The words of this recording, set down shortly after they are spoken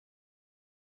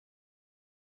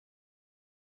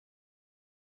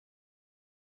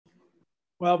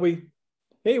Well,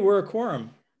 hey, we're a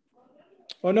quorum.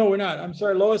 Oh, no, we're not. I'm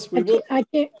sorry, Lois, we will. I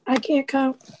can't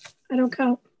count. I don't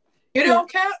count. You don't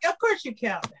count? Of course you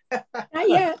count. Not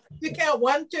yet. You count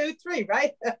 1, 2, 3,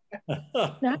 right?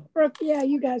 Not for, yeah,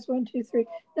 you guys, 1, 2, 3.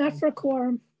 Not for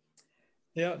quorum.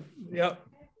 Yeah.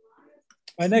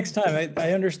 By next time,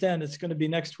 I understand it's going to be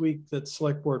next week that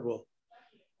select board will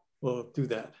do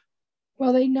that.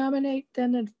 Well, they nominate,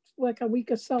 then like a week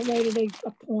or so later, they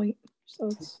appoint. So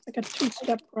it's like a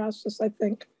 2-step process, I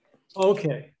think.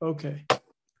 Okay.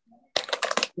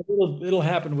 It'll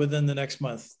happen within the next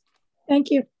month. Thank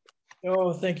you.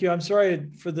 Oh, thank you. I'm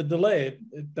sorry for the delay.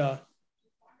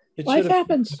 It Life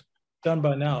happens. Done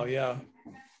by now, yeah.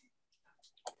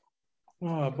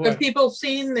 Oh, boy. Have people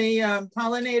seen the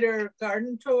Pollinator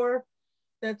garden tour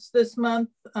that's this month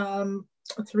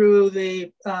through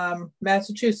the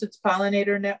Massachusetts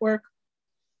Pollinator Network?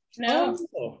 No.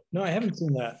 Oh, no, I haven't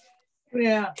seen that.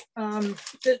 Yeah,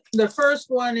 the first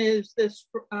one is this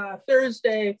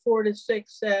Thursday, 4 to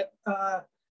 6 at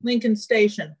Lincoln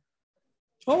Station.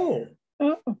 Oh.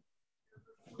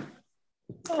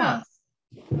 Huh.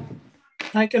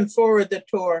 I can forward the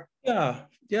tour.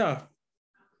 Yeah.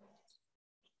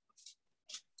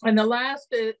 And the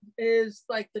last is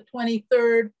like the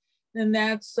 23rd, and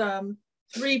that's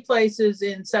 3 places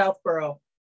in Southborough.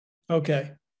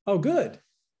 Okay. Oh, good.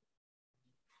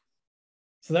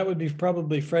 So that would be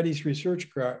probably Freddie's research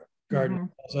garden,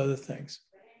 those other things.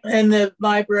 And the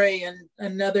library and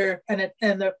another, and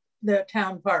the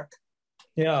town park.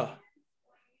 Yeah.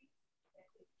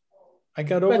 I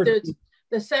got over. But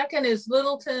the second is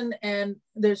Littleton, and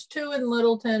there's 2 in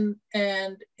Littleton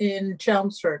and in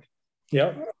Chelmsford.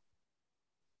 Yep.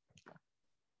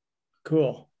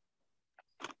 Cool.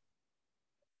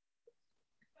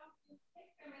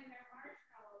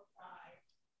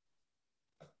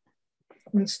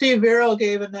 And Steve Verrill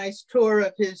gave a nice tour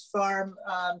of his farm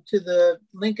to the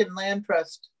Lincoln Land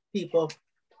Trust people.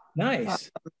 Nice.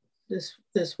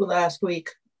 This last week.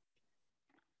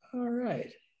 All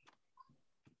right.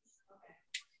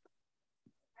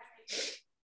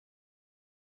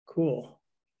 Cool.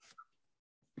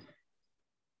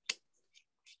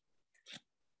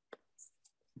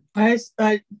 I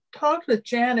talked with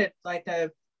Janet like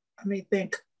let me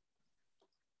think,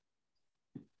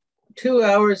 2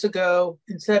 hours ago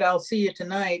and said, I'll see you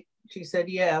tonight. She said,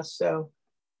 yes. So.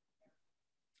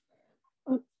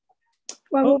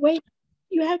 Well, wait,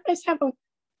 guys have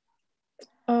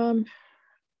a,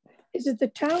 is it the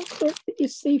town clerk that you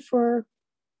see for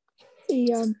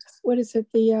the, what is it?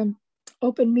 The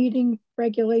open meeting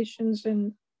regulations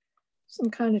and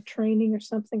some kind of training or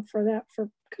something for that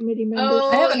for committee members? Oh,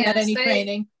 I haven't had any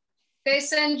training. They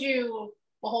send you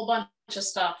a whole bunch of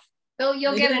stuff.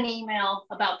 You'll get an email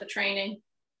about the training.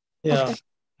 Yeah. Okay.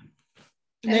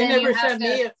 They never sent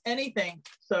me anything.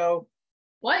 So.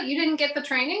 What? You didn't get the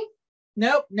training?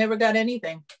 Nope, never got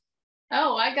anything.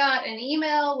 Oh, I got an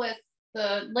email with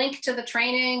the link to the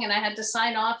training, and I had to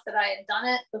sign off that I had done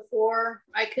it before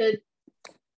I could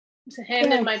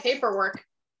hand in my paperwork.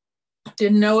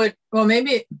 Didn't know it. Well,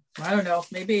 maybe, I don't know.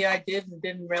 Maybe I did and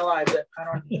didn't realize it. I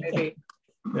don't know, maybe.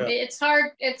 Yeah.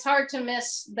 It's hard to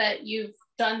miss that you've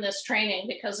done this training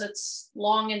because it's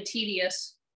long and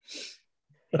tedious.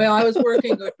 Well, I was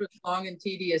working, which was long and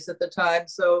tedious at the time,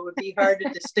 so it would be hard to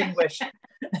distinguish.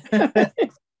 I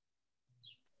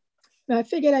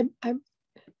figured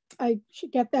I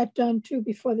should get that done too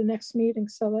before the next meeting,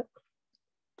 so that.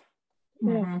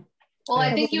 Mm-hmm. Well,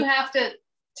 I think you have to.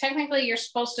 Technically, you're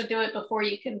supposed to do it before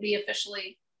you can be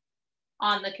officially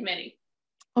on the committee.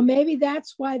 Or maybe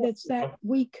that's why that's that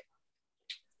week.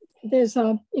 There's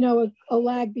a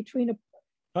lag between a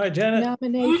Hi, Janet.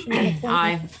 nomination. And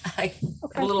Hi.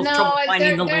 okay. A little trouble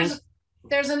finding the link.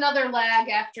 There's another lag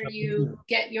after you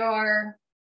get your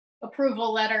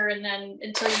approval letter and then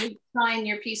until you sign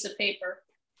your piece of paper.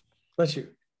 Bless you.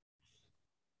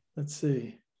 Let's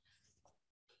see.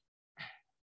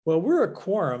 Well, we're a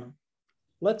quorum.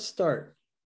 Let's start.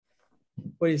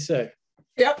 What do you say?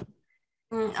 Yep.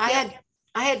 I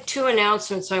had 2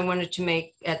 announcements I wanted to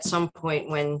make at some point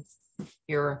when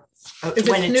you're If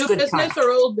when it's it's new good business time.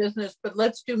 or old business, but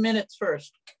let's do minutes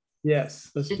first. Yes,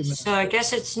 let's do It's, minutes. I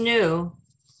guess it's new.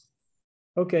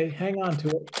 Okay, hang on to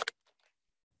it.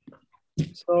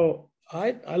 So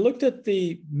I looked at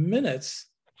the minutes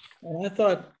and I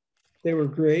thought they were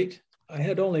great. I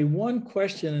had only one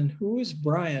question, and who is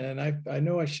Brian? And I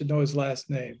know I should know his last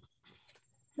name.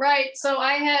 Right. So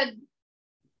I had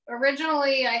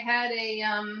originally I had a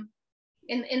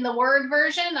in the Word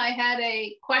version, I had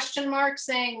a question mark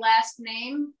saying last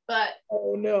name, but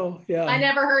oh no, yeah. I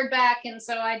never heard back, and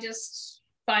so I just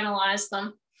finalized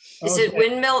them. Is it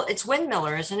Windmill? It's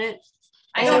Windmiller, isn't it?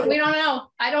 We don't know.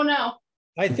 I don't know.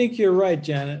 I think you're right,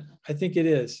 Janet. I think it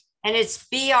is. And it's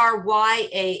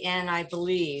Bryan, I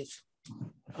believe.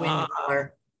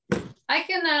 Windmiller. I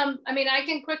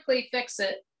can quickly fix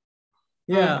it.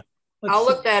 Yeah. I'll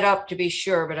look that up to be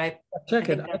sure, but I check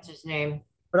think it. that's his name.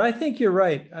 But I think you're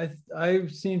right. I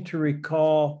seem to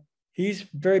recall he's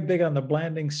very big on the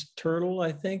Blandings turtle,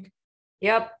 I think.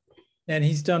 Yep. And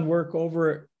he's done work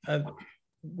over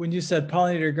when you said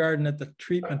pollinator garden at the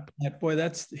treatment plant, boy,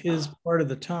 that's his part of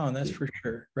the town. That's for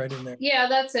sure. Right in there. Yeah,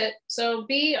 that's it. So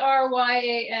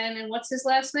Bryan, and what's his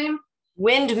last name?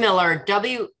 Windmiller.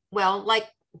 Like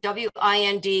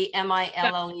Windmiller.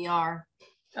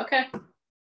 Okay.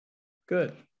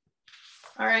 Good.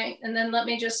 All right. And then let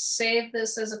me just save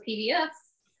this as a PDF.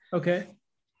 Okay.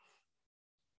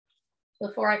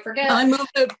 Before I forget. I move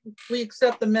that we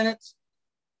accept the minutes.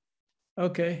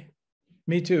 Okay.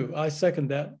 Me too. I second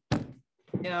that.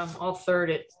 Yeah, I'll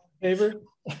third it. Favor?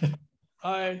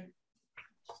 Aye.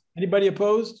 Anybody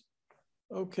opposed?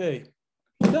 Okay.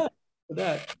 Done for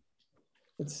that.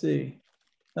 Let's see.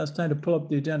 Now it's time to pull up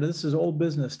the agenda. This is old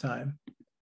business time.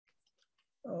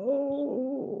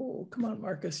 Oh, come on,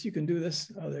 Marcus. You can do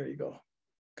this. Oh, there you go.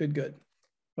 Good, good.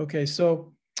 Okay,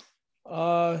 so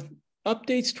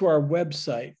updates to our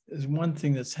website is one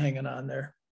thing that's hanging on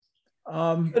there.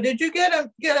 Did you get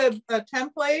a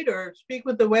template or speak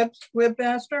with the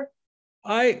webmaster?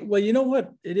 Well, you know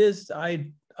what it is.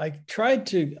 I tried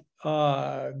to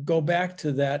go back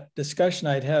to that discussion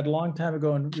I'd had a long time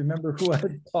ago and remember who I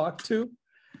had talked to,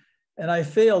 and I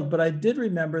failed. But I did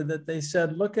remember that they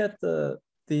said look at the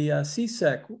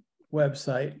CSEC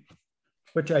website,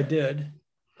 which I did,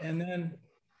 and then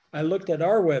I looked at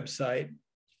our website,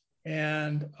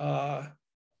 and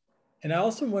I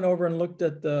also went over and looked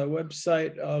at the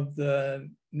website of the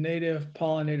Native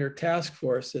Pollinator Task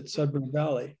Force at Sudbury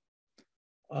Valley.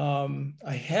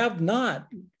 I have not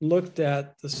looked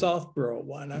at the Southborough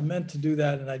one. I meant to do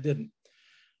that and I didn't.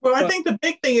 Well, I think the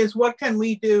big thing is what can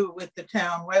we do with the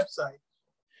town website?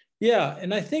 Yeah,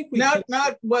 and I think we not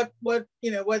what I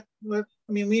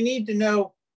mean, we need to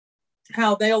know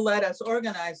how they'll let us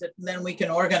organize it, and then we can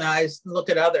organize and look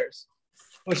at others.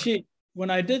 Well, when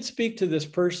I did speak to this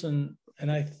person, and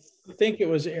I think it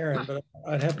was Aaron, but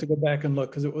I'd have to go back and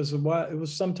look because it was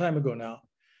some time ago now.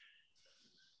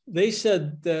 They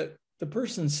said that the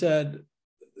person said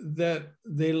that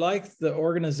they liked the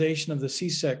organization of the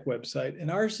CSEC website,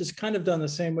 and ours is kind of done the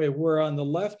same way. We're on the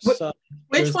left side.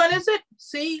 Which one is it?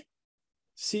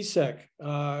 CSEC,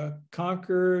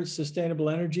 Conquer Sustainable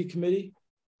Energy Committee.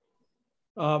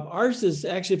 Ours is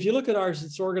actually, if you look at ours,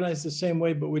 it's organized the same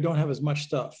way, but we don't have as much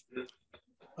stuff.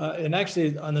 And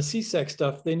actually on the CSEC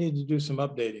stuff, they need to do some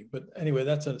updating. But anyway,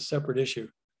 that's a separate issue.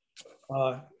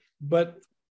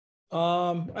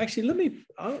 Actually,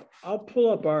 I'll pull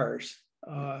up ours.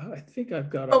 I think I've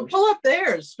got ours. Pull up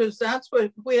theirs, because that's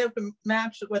what we have to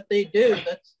match what they do.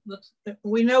 That's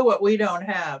we know what we don't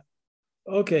have.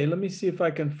 Okay, let me see if I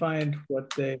can find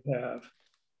what they have.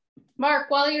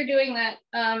 Mark, while you're doing that,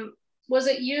 was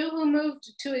it you who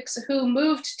moved to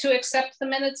accept the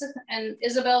minutes and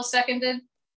Isabel seconded?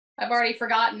 I've already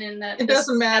forgotten in that. It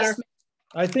doesn't matter.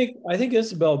 I think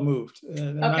Isabel moved.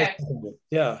 Okay.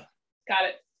 Yeah. Got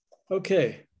it.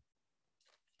 Okay.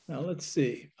 Now let's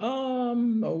see. All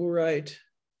right.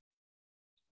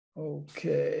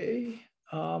 Okay.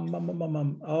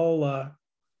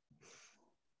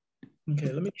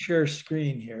 Okay, let me share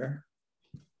screen here.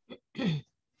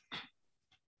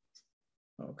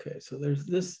 Okay, so there's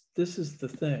this is the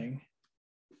thing.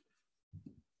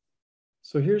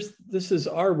 So this is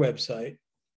our website.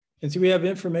 And see, we have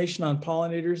information on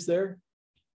pollinators there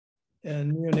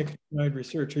and neonicotinoid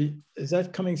research. Is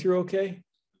that coming through okay?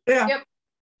 Yeah. Yep.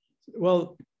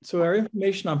 Well, so our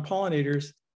information on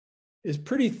pollinators is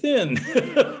pretty thin,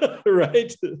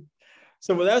 right?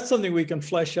 So that's something we can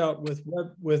flesh out with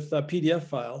PDF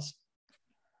files.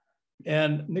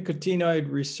 And nicotinoid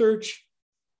research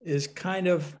is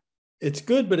it's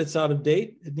good, but it's out of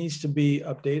date. It needs to be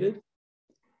updated.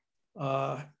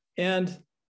 And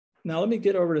now let me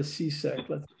get over to CSEC.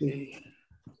 Let's see.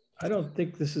 I don't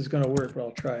think this is going to work, but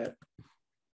I'll try it.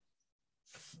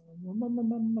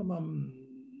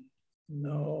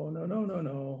 No.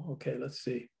 Okay, let's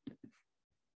see.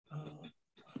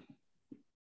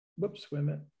 Whoops, wait a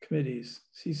minute. Committees.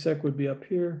 CSEC would be up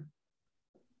here.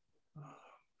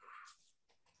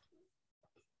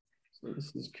 So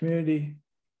this is community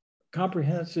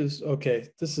comprehensive. Okay,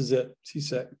 this is it.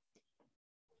 CSEC.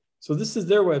 So this is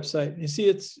their website. You see,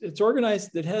 it's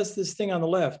organized. It has this thing on the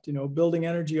left. Building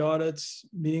energy audits,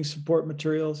 meeting support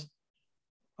materials.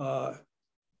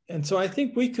 and so I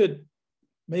think we could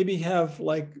maybe have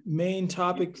like main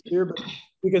topics here, but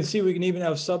we can see we can even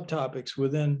have subtopics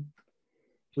within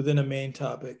a main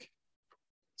topic.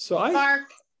 So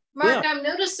Mark, yeah. I'm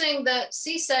noticing that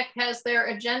CSEC has their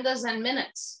agendas and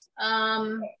minutes.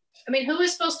 I mean, who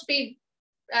is supposed to be,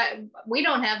 we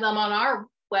don't have them on our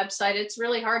website. It's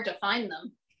really hard to find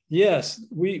them. Yes,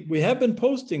 we have been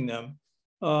posting them,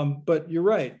 but you're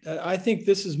right. I think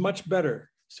this is much better.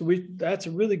 So that's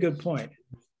a really good point.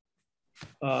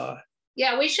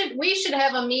 Yeah, we should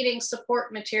have a meeting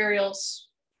support materials.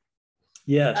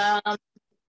 Yes.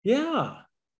 Yeah.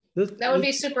 That would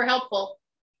be super helpful.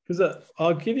 Because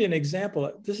I'll give you an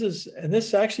example.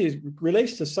 This actually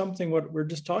relates to something what we're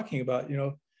just talking about, you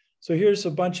know. So here's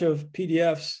a bunch of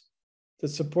PDFs that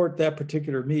support that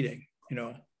particular meeting, you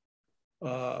know.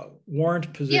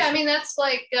 Warrant position. Yeah, I mean, that's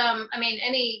like, I mean,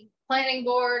 any planning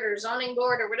board or zoning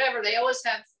board or whatever, they always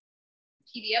have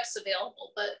PDFs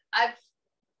available, but I've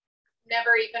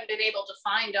never even been able to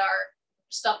find our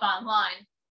stuff online.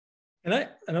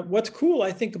 And what's cool,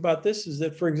 I think, about this is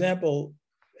that, for example,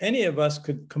 any of us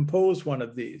could compose one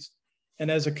of these,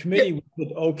 and as a committee, we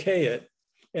could okay it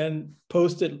and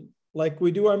post it like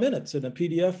we do our minutes in a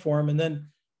PDF form, and then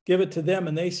give it to them,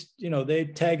 and they, you know, they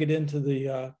tag it into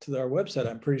the to our website.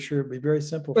 I'm pretty sure it'd be very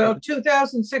simple. Well,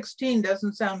 2016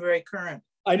 doesn't sound very current.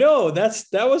 I know that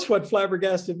was what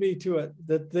flabbergasted me too.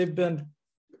 That they've been,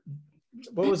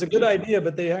 what was a good idea,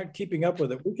 but they aren't keeping up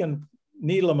with it. We can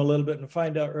needle them a little bit and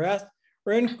find out, or ask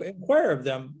or inquire of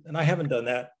them, and I haven't done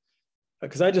that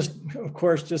because I just, of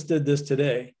course, just did this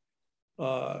today.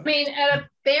 I mean, at a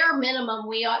bare minimum,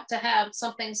 we ought to have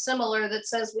something similar that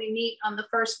says we meet on the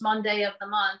first Monday of the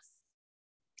month.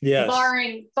 Yes.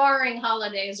 Barring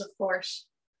holidays, of course.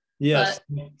 Yes,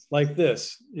 but, like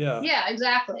this. Yeah. Yeah,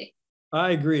 exactly.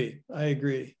 I agree.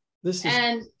 This is.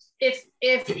 And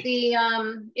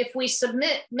if we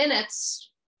submit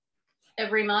minutes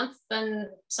every month, then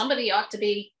somebody ought to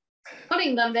be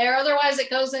putting them there. Otherwise,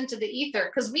 it goes into the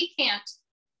ether because we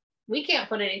can't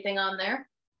put anything on there.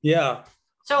 Yeah.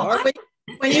 So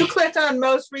when you click on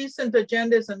most recent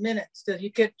agendas and minutes, did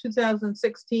you get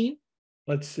 2016?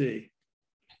 Let's see.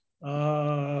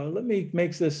 Let me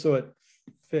make this so it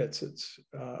fits. It's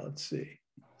let's see.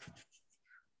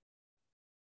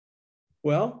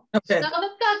 Well, okay. So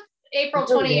that's got April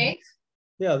 28th.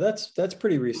 Yeah, that's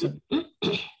pretty recent.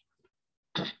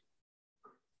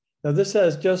 Now this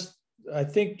has just, I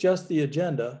think, just the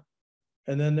agenda,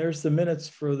 and then there's the minutes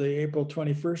for the April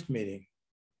 21st meeting.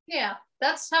 Yeah,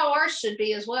 that's how ours should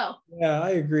be as well. Yeah,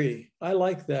 I agree. I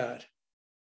like that.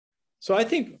 So I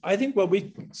think what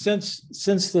we, since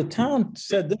the town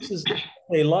said this is what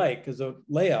they like as a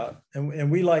layout,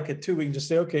 and we like it too, we can just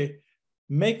say, okay,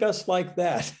 make us like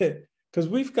that. Because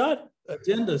we've got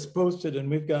agendas posted and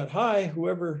we've got, hi,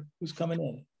 who's coming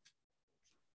in.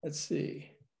 Let's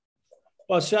see.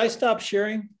 Well, should I stop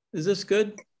sharing? Is this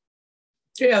good?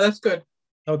 Yeah, that's good.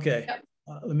 Okay. Yep.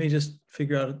 Let me just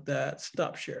figure out that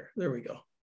stop share. There we go.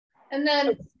 And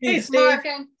then, Hey, Steve. Mark,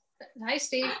 hi,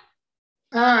 Steve.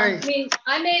 Hi. I mean,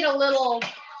 I made a little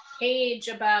page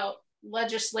about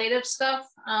legislative stuff.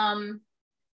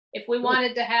 If we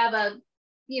wanted to have a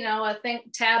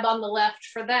think tab on the left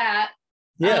for that.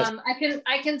 Yes.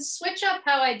 I can switch up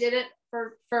how I did it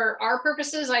for our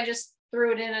purposes. I just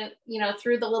threw it in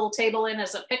threw the little table in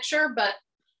as a picture, but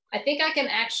I think I can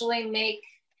actually make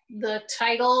the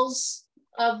titles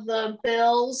of the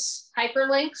bills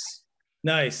hyperlinks.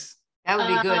 Nice. that would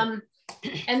be good.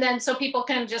 And then so people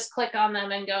can just click on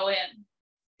them and go in.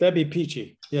 That'd be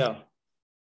peachy. Yeah.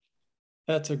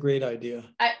 That's a great idea.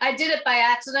 I did it by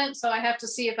accident, so I have to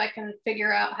see if I can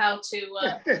figure out how to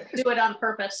do it on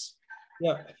purpose.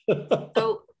 Yeah.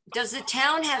 So does the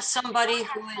town have somebody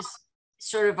who is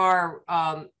sort of our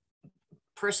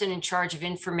person in charge of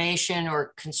information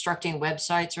or constructing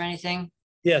websites or anything?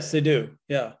 Yes, they do.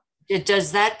 Yeah.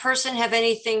 Does that person have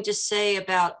anything to say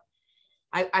about,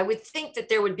 I would think that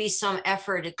there would be some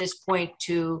effort at this point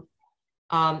to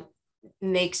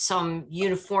make some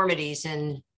uniformities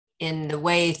in the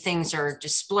way things are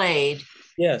displayed.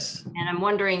 Yes. And I'm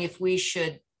wondering if we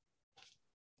should,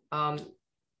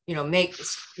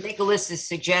 make a list of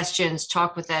suggestions,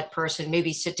 talk with that person,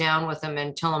 maybe sit down with them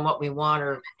and tell them what we want,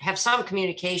 or have some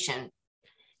communication.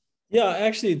 Yeah,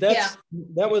 actually, that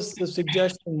was the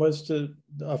suggestion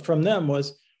from them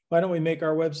was, why don't we make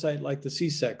our website like the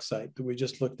CSEC site that we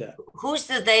just looked at? Who's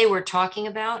the they we're talking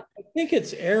about? I think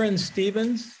it's Aaron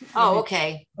Stevens. Oh,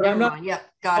 okay. But I'm not. Yeah,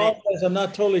 got it. I'm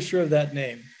not totally sure of that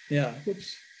name. Yeah.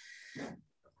 Oops.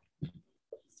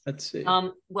 Let's see.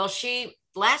 Well,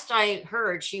 last I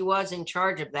heard, she was in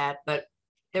charge of that, but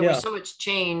there was so much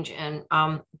change, and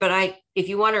but if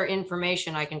you want her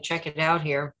information, I can check it out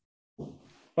here.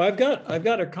 Well, I've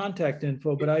got her contact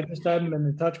info, but I just haven't been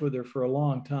in touch with her for a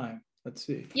long time. Let's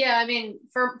see. Yeah, I mean,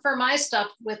 for my stuff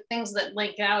with things that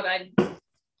link out, I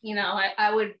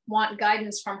would want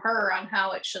guidance from her on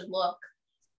how it should look.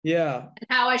 Yeah. And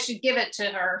how I should give it to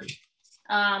her.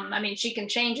 I mean, she can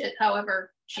change it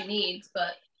however she needs,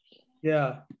 but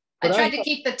yeah. But I tried to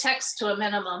keep the text to a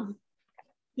minimum.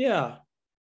 Yeah.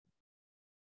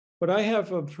 What I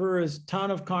have of her is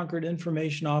Town of Concord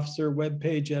Information Officer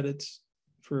webpage edits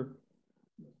for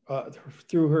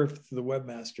through the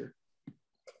webmaster.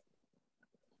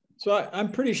 So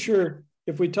I'm pretty sure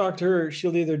if we talk to her,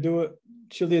 she'll either do it,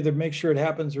 she'll either make sure it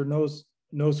happens or knows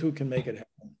who can make it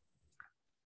happen.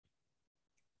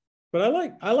 But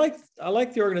I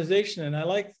like the organization, and I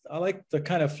like the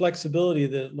kind of flexibility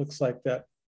that it looks like that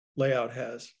layout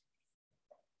has.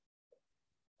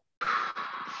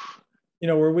 You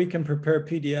know, where we can prepare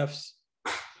PDFs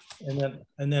and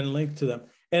then link to them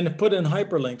and put in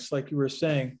hyperlinks, like you were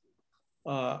saying.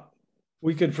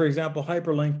 We could, for example,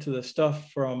 hyperlink to the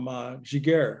stuff from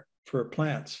Giguère for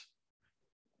plants.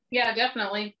 Yeah,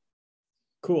 definitely.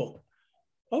 Cool.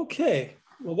 Okay.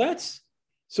 Well,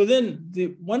 so then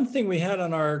the one thing we had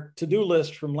on our to-do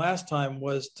list from last time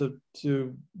was to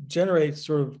generate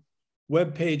sort of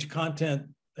web page content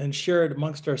and share it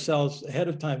amongst ourselves ahead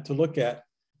of time to look at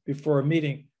before a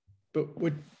meeting, but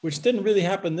which didn't really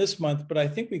happen this month, but I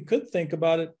think we could think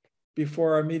about it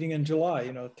before our meeting in July,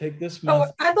 you know, take this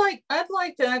month. Oh, I'd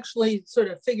like to actually sort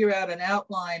of figure out an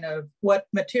outline of what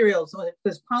materials,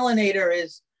 because pollinator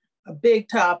is a big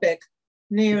topic.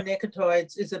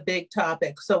 Neonicotinoids is a big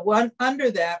topic. So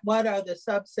under that, what are the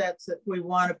subsets that we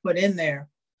want to put in there?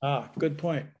 Ah, good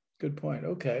point. Good point.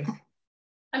 Okay.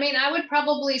 I mean, I would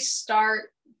probably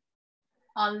start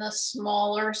on the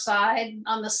smaller side,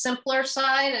 on the simpler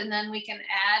side, and then we can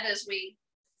add as we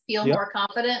feel more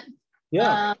confident.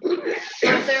 Yeah.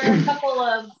 If there are a couple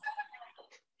of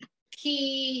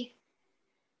key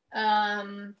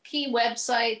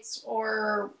websites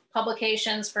or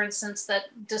publications, for instance, that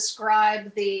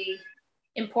describe the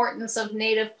importance of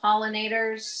native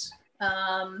pollinators,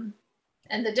 and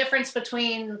the difference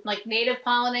between like native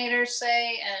pollinators,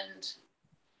 say, and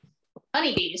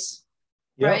honeybees,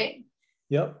 right?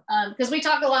 Yep. Because we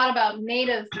talk a lot about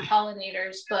native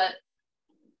pollinators, but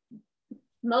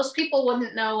most people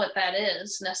wouldn't know what that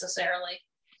is necessarily.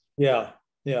 Yeah.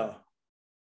 Yeah.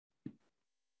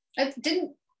 I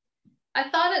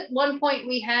thought at one point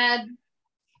we had,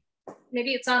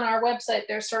 maybe it's on our website,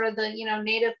 there's sort of the,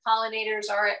 native pollinators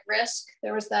are at risk.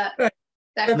 There was that.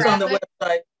 That's graphic on the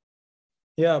website.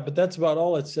 Yeah, but that's about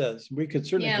all it says. We could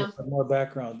certainly get some more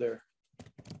background there.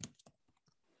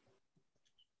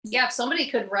 Yeah, if somebody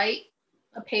could write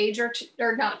a page or two,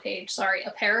 or not a page, sorry, a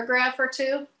paragraph or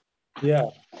two. Yeah.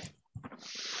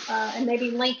 And maybe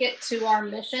link it to our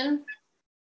mission.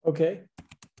 Okay.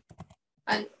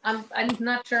 I'm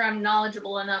not sure I'm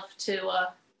knowledgeable enough to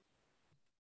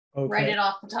write it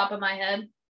off the top of my head.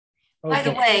 Okay. By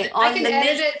the way, I can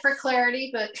edit it for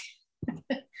clarity, but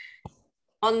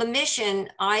on the mission,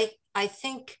 I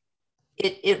think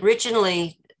it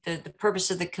originally the purpose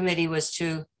of the committee was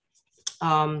to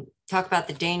talk about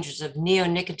the dangers of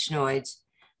neonicotinoids,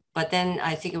 but then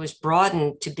I think it was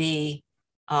broadened to be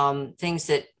things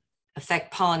that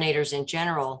affect pollinators in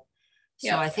general.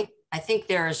 So I think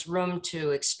there is room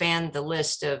to expand the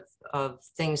list of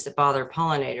things that bother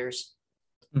pollinators.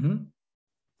 Mm-hmm.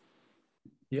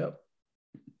 Yep.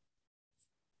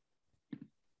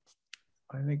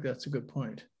 I think that's a good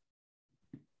point.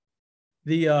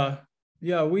 The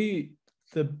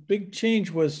big change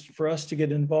was for us to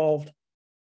get involved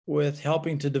with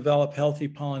helping to develop healthy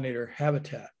pollinator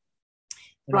habitat.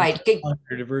 Right.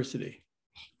 Pollinator diversity.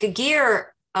 Giguère,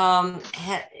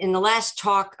 in the last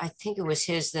talk, I think it was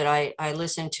his that I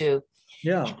listened to.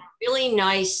 Yeah. Really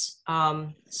nice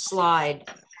slide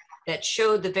that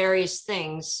showed the various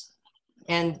things,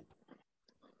 and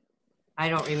I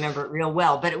don't remember it real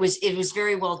well, but it was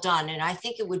very well done. And I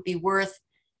think it would be worth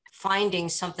finding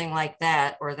something like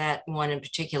that, or that one in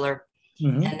particular,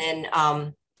 and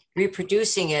then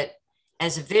reproducing it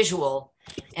as a visual.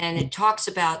 And it talks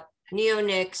about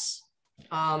neonics.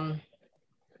 I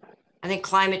think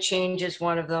climate change is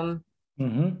one of them.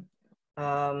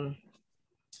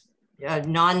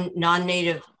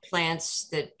 Non-native plants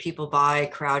that people buy,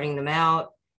 crowding them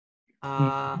out.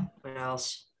 What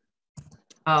else?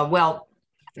 Well,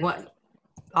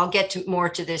 I'll get more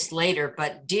to this later,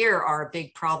 but deer are a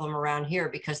big problem around here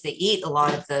because they eat a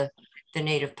lot of the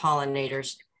native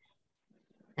pollinators.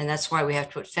 And that's why we have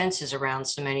to put fences around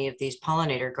so many of these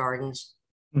pollinator gardens.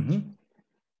 Mhm.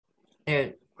 They're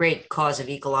a great cause of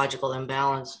ecological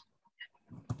imbalance.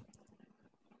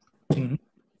 Mhm.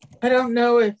 I don't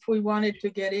know if we wanted to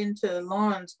get into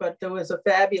lawns, but there was a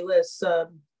fabulous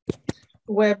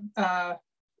web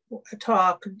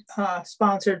talk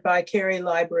sponsored by Cary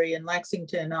Library in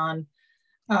Lexington on,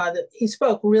 he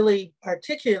spoke really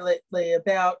articulately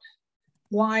about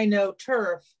why no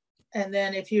turf. And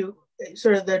then if you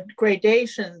sort of the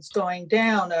gradations going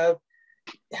down of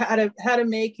how to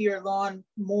make your lawn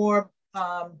more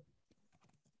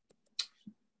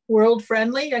world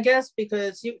friendly, I guess,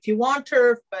 because if you want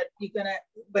turf, but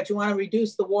you want to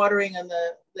reduce the watering and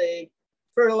the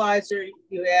fertilizer,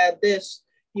 you add this.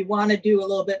 You want to do a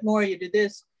little bit more, you do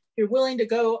this. If you're willing to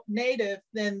go native,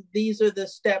 then these are the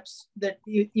steps that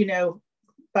you know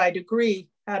by degree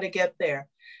how to get there.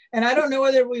 And I don't know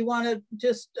whether we want to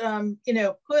just you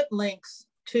know, put links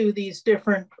to these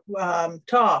different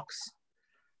talks.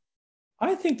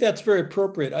 I think that's very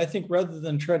appropriate. I think rather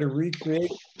than try to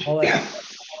recreate all that,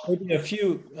 maybe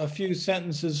a few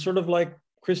sentences, sort of like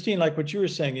Christine, like what you were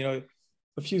saying, you know,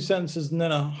 a few sentences and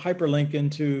then a hyperlink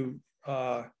into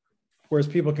whereas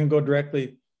people can go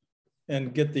directly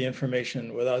and get the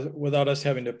information without us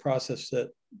having to process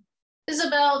it.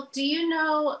 Isabel, do you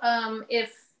know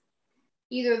if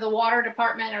either the water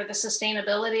department or the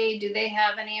sustainability, do they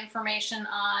have any information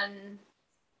on,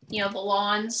 you know, the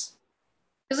lawns?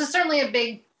 Because it's certainly a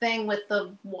big thing with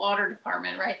the water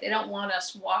department, right? They don't want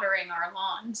us watering our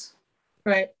lawns.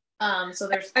 Right. So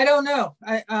there's, I don't know.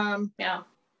 yeah,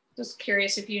 just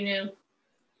curious if you knew.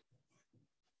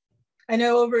 I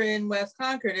know over in West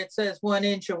Concord, it says 1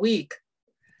 inch a week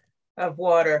of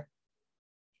water.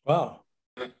 Wow.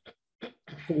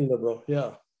 Pretty liberal,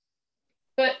 yeah.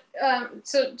 But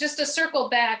so just to circle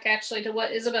back actually to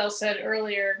what Isabel said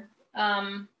earlier,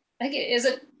 I think it is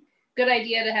a good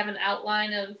idea to have an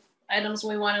outline of items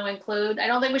we want to include. I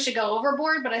don't think we should go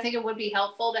overboard, but I think it would be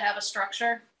helpful to have a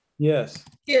structure. Yes.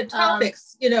 Yeah,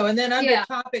 topics, you know, and then under yeah.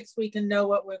 topics, we can know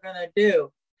what we're going to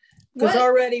do. Because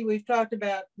already we've talked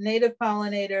about native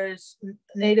pollinators,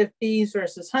 native bees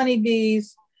versus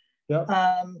honeybees, yep.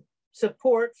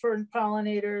 Support for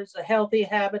pollinators, a healthy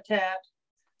habitat,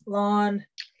 lawn.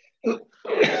 So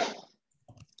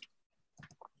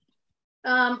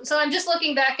I'm just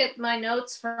looking back at my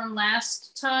notes from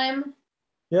last time.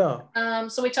 Yeah.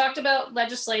 So we talked about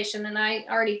legislation, and I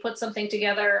already put something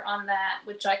together on that,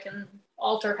 which I can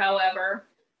alter however.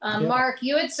 Yeah. Mark,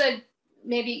 you had said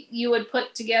maybe you would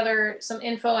put together some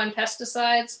info on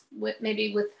pesticides with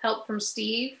help from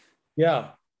Steve. Yeah.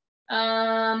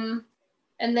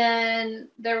 And then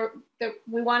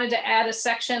we wanted to add a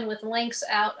section with links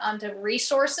out onto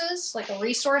resources, like a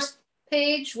resource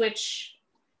page, which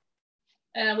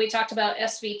we talked about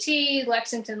SVT,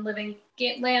 Lexington Living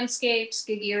Landscapes,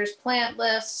 Gigier's plant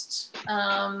list.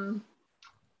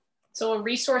 So a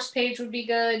resource page would be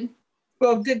good.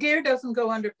 Well, Gigier doesn't go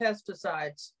under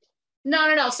pesticides.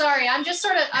 No. Sorry, I'm just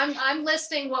I'm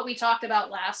listing what we talked about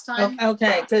last time. Oh,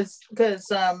 okay, because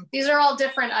these are all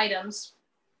different items.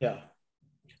 Yeah.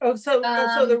 Oh, so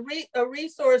a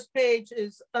resource page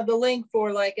is the link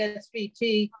for like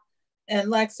SVT and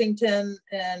Lexington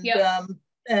and yep.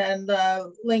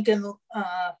 Lincoln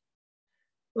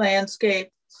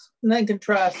Landscape, Lincoln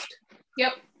Trust.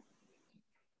 Yep.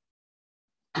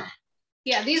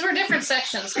 Yeah, these were different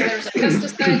sections. So there's a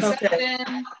pesticide okay.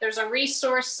 section, there's a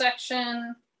resource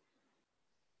section.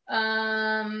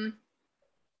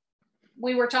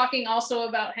 We were talking also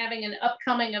about having an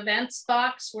upcoming events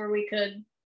box where we could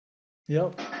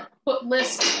yep. put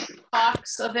list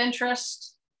talks of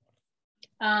interest.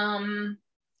 So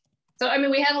I mean,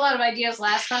 we had a lot of ideas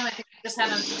last time. I think we just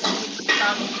haven't.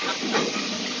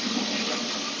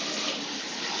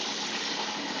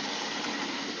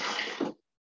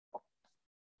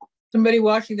 Somebody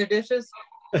washing their dishes?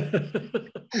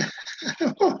 The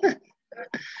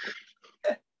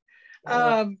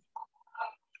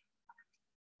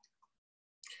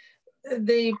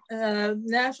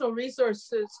National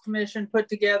Resources Commission put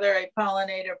together a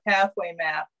pollinator pathway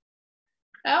map.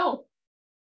 Oh.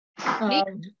 I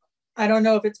don't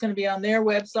know if it's going to be on their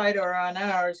website or on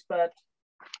ours, but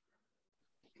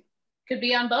could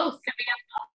be on both.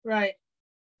 Right.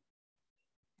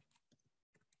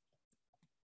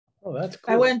 Oh, that's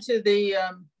cool. I went to the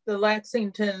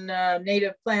Lexington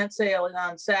native plant sale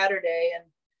on Saturday, and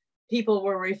people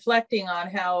were reflecting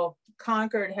on how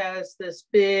Concord has this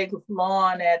big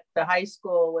lawn at the high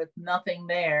school with nothing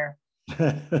there.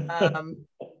 And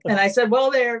I said,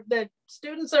 well, the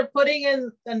students are putting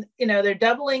in, and you know, they're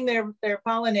doubling their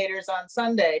pollinators on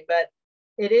Sunday, but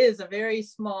it is a very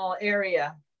small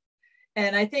area.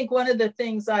 And I think one of the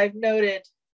things I've noted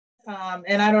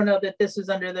and I don't know that this is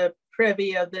under the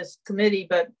privy of this committee,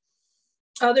 but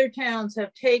other towns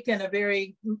have taken a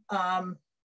very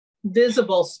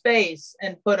visible space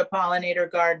and put a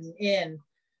pollinator garden in,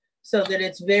 so that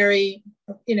it's very,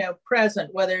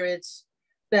 present, whether it's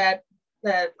that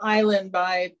island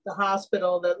by the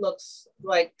hospital that looks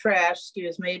like trash,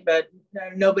 excuse me, but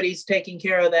nobody's taking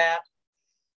care of that.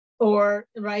 Or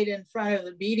right in front of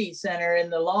the Beatty Center in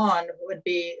the lawn would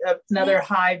be another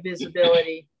high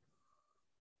visibility.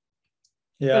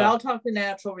 Yeah. But I'll talk to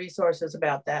Natural Resources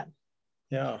about that.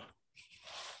 Yeah.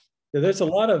 There's a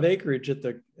lot of acreage at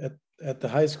the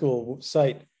high school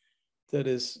site that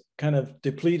is kind of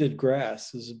depleted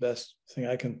grass is the best thing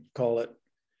I can call it.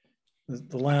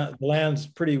 The land's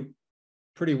pretty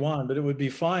wan, but it would be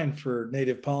fine for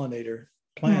native pollinator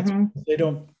plants. Mm-hmm. They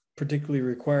don't particularly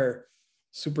require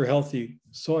super healthy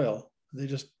soil. They're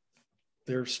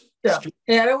yeah.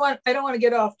 I don't want to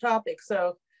get off topic.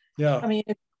 So yeah, I mean,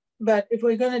 but if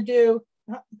we're going to do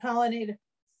pollinator,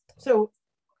 so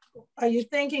are you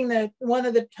thinking that one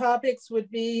of the topics would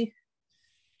be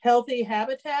healthy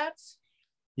habitats?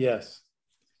 Yes.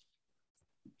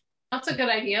 That's a good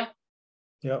idea.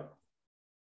 Yep.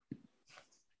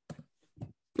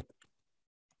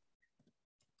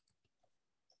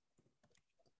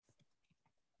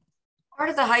 Part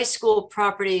of the high school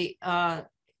property that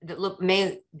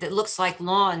looks like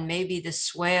lawn, maybe the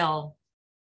swale.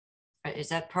 Is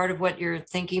that part of what you're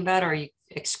thinking about? Or are you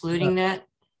excluding that?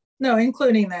 No,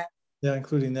 including that. Yeah,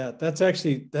 including that.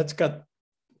 That's got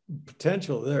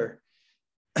potential there.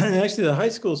 Actually, the high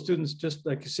school students, just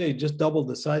like you say, just doubled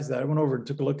the size of that. I went over and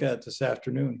took a look at it this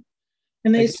afternoon.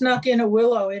 And they snuck in a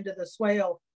willow into the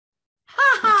swale.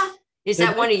 Is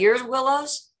that one of your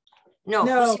willows?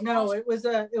 No, it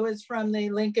was from the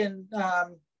Lincoln the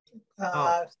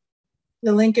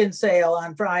Lincoln sale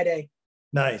on Friday.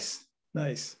 Nice.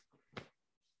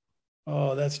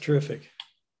 Oh, that's terrific.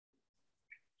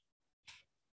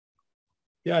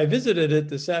 Yeah, I visited it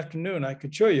this afternoon. I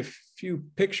could show you a few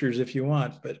pictures if you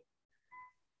want, but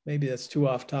maybe that's too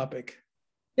off topic.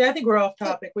 Yeah, I think we're off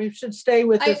topic. We should stay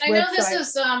with this website.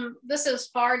 I know this is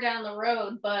far down the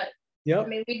road, but yep. I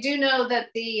mean, we do know that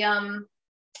the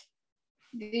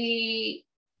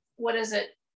what is it?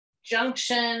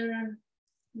 Junction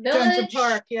Village? Junction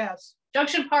Park, yes.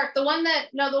 Junction Park, the one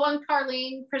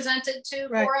Carlene presented to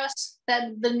for us,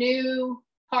 that the new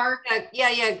park. Yeah,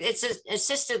 it's an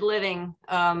assisted living.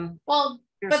 Well,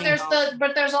 but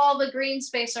there's all the green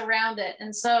space around it,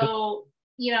 and so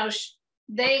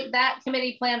that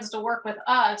committee plans to work with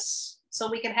us so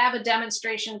we can have a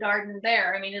demonstration garden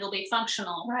there. I mean, it'll be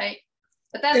functional, right?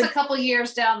 But that's a couple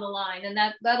years down the line, and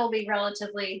that'll be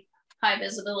relatively high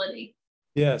visibility.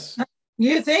 Yes.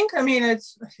 You think? I mean,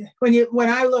 it's when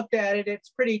I looked at it, it's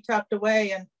pretty tucked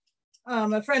away.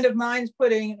 And a friend of mine's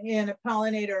putting in a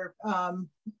pollinator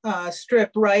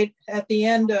strip right at the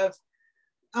end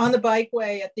on the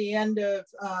bikeway at the end of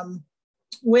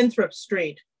Winthrop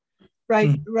Street,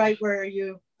 right where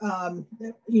you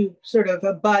sort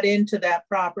of butt into that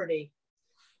property.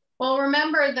 Well,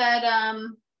 remember that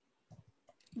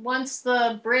once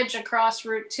the bridge across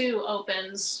Route 2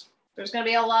 opens, there's going to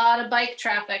be a lot of bike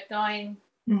traffic going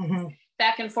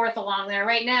back and forth along there.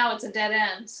 Right now, it's a dead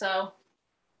end. So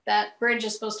that bridge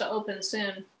is supposed to open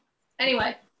soon.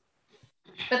 Anyway,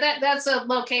 but that's a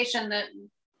location that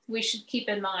we should keep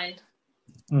in mind.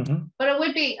 But it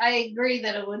would be, I agree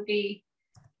that it would be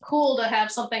cool to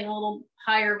have something a little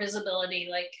higher visibility,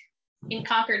 like in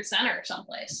Concord Center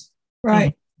someplace.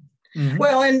 Right.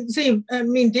 Well, and see, I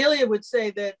mean, Delia would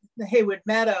say that the Haywood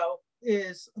Meadow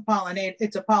is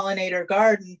it's a pollinator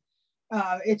garden.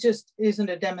 It just isn't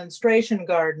a demonstration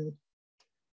garden.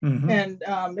 And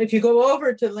if you go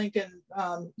over to Lincoln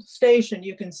Station,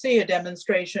 you can see a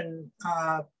demonstration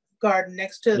garden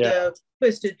next to the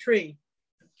twisted tree.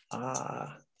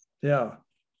 Yeah.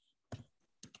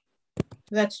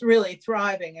 That's really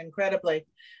thriving incredibly.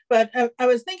 But I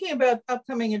was thinking about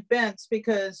upcoming events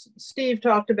because Steve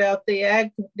talked about the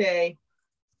Ag Day.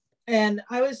 And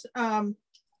I was,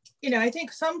 I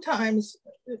think sometimes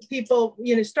people,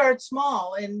 start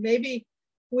small, and maybe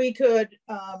we could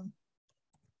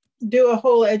do a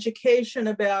whole education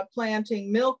about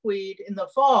planting milkweed in the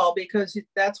fall, because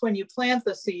that's when you plant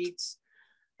the seeds.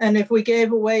 And if we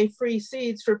gave away free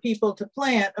seeds for people to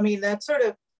plant, I mean, that's sort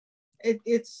of,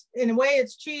 it's in a way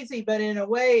it's cheesy, but in a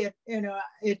way,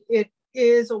 it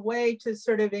is a way to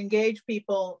sort of engage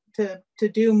people to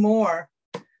do more.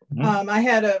 I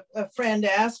had a friend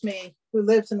ask me, who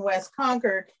lives in West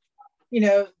Concord,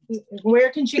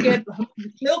 where can she get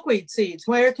milkweed seeds?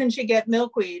 Where can she get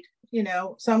milkweed?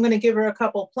 So I'm going to give her a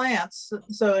couple plants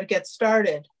so it gets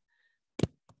started.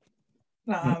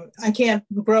 I can't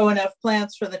grow enough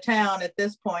plants for the town at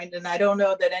this point, and I don't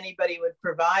know that anybody would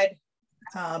provide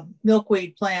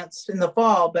milkweed plants in the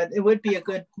fall, but it would be a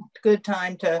good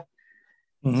time to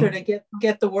sort of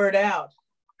get the word out.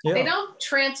 Yeah. They don't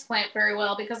transplant very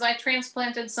well because I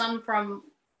transplanted some from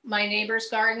my neighbor's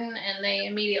garden and they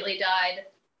immediately died.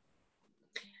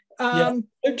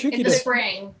 They're tricky in the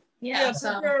spring. Yeah,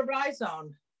 so they're a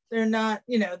rhizome. They're not,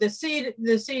 you know, the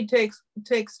seed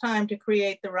takes time to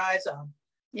create the rhizome.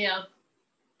 Yeah.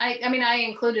 I mean, I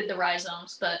included the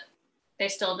rhizomes, but they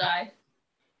still died.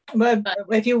 But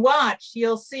if you watch,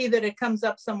 you'll see that it comes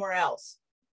up somewhere else.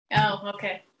 Oh,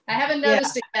 okay. I haven't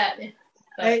noticed it yet.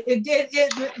 The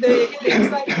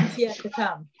excitement's yet to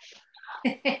come.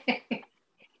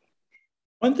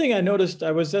 One thing I noticed,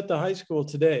 I was at the high school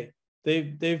today.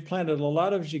 They've planted a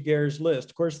lot of Giguère's list.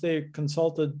 Of course, they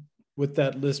consulted with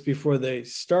that list before they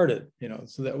started, you know,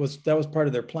 so that was part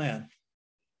of their plan,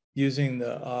 using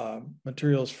the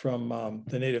materials from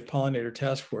the Native Pollinator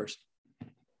Task Force.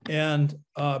 And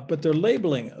but they're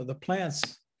labeling the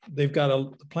plants. They've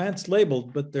got the plants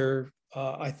labeled, but they're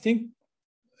I think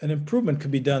an improvement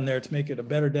could be done there to make it a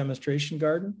better demonstration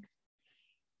garden.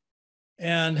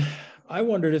 And I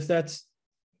wondered if that's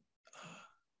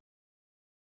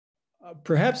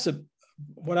perhaps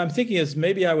what I'm thinking is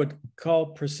maybe I would call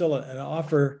Priscilla and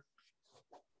offer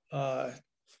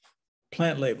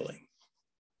plant labeling.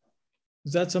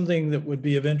 Is that something that would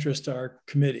be of interest to our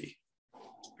committee?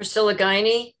 Priscilla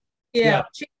Guiney? Yeah.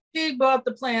 She bought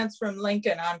the plants from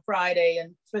Lincoln on Friday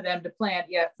and for them to plant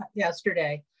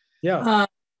yesterday. Yeah.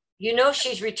 You know,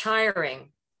 she's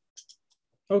retiring.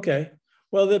 Okay.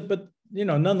 Well, but you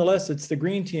know, nonetheless, it's the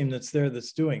green team that's there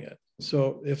that's doing it.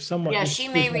 So if someone, yeah, she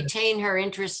may retain her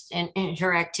interest in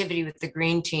her activity with the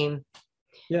green team.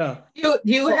 Yeah.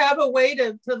 You have a way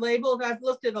to label? I've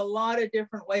looked at a lot of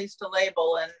different ways to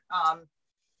label, and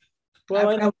well,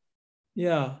 I'm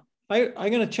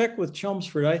going to check with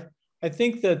Chelmsford. I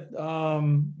think that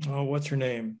what's her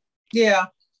name? Yeah.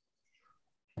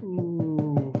 Ooh.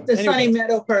 The Sunny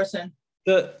Meadow person.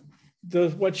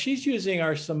 What she's using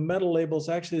are some metal labels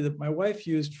actually that my wife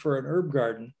used for an herb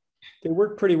garden. They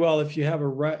work pretty well if you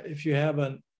write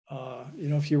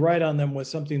on them with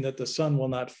something that the sun will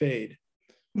not fade.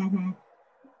 Mm-hmm.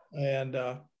 And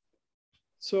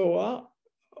so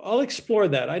I'll explore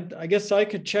that. I guess I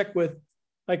can check with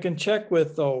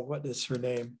what is her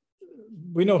name?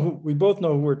 We both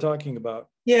know who we're talking about.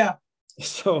 Yeah.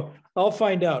 So I'll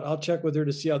find out. I'll check with her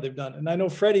to see how they've done. And I know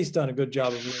Freddie's done a good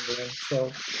job of labeling.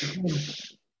 So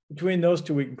between those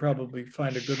two, we can probably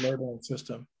find a good labeling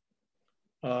system.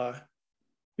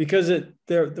 Because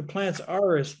the plants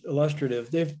are illustrative.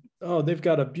 They've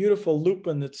got a beautiful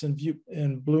lupin that's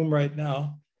in bloom right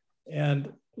now.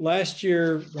 And last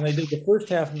year, when I did the first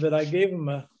half of it, I gave them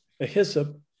a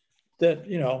hyssop that,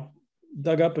 you know,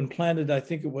 dug up and planted, I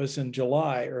think it was in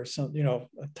July or something, you know,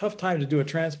 a tough time to do a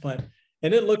transplant.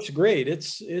 And it looks great.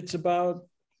 It's about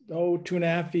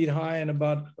 2.5 feet high and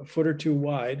about a foot or two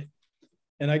wide.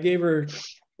 And I gave her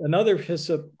another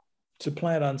hyssop to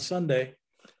plant on Sunday,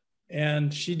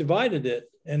 and she divided it,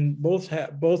 and both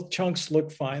chunks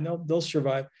look fine. They'll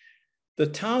survive. The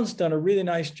town's done a really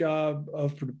nice job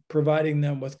of providing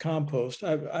them with compost.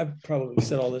 I've probably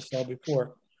said all this all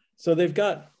before. So they've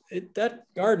got it.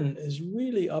 That garden is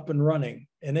really up and running,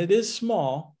 and it is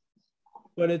small,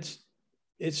 but it's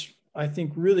I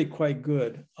think really quite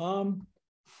good.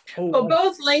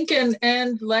 Both Lincoln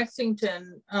and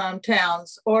Lexington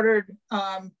towns ordered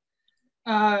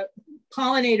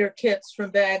pollinator kits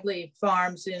from Bagley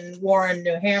Farms in Warren,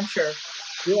 New Hampshire.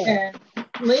 Yeah.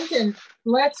 And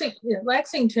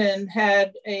Lexington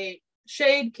had a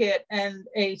shade kit and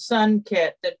a sun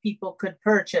kit that people could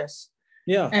purchase.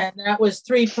 Yeah. And that was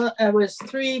three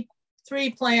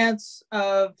plants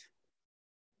of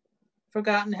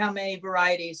forgotten how many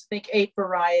varieties. I think 8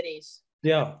 varieties.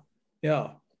 Yeah.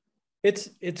 Yeah. It's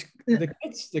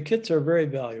the kits are very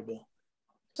valuable.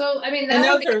 So I mean,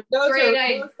 those are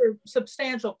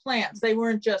substantial plants. They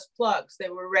weren't just plugs; they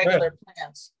were regular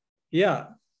plants. Yeah.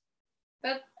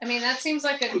 That seems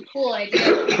like a cool idea.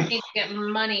 But we need to get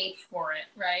money for it,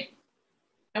 right?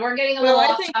 And we're getting a little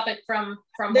off topic from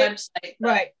website.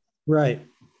 But. Right.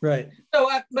 So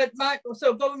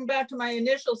going back to my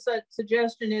initial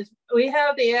suggestion is we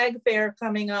have the Ag Fair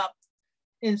coming up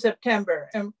in September,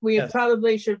 and we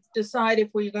probably should decide if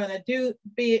we're going to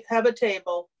have a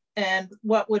table and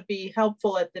what would be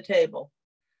helpful at the table.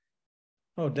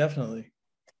 Oh, definitely.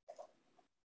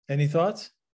 Any thoughts?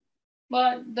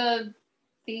 Well, the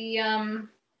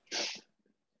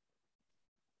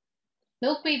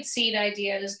milkweed seed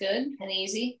idea is good and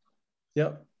easy.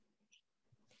 Yep.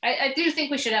 I do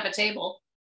think we should have a table.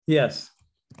 Yes.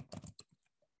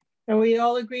 Are we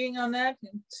all agreeing on that?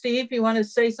 Steve, you want to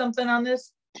say something on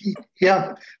this?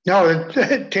 Yeah, no,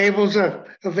 the tables are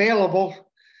available.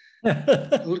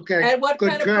 Look At at what good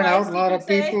kind of turnout. price A lot did of you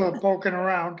say? people are poking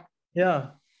around. Yeah,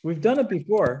 we've done it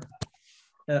before.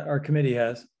 Our committee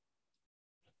has.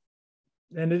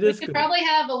 And it We is could good. probably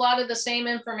have a lot of the same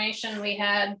information we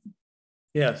had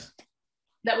Yes.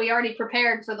 that we already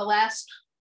prepared for the last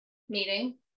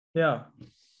meeting. Yeah.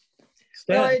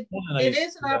 Well, Stan and I it used to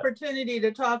is do an that. opportunity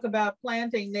to talk about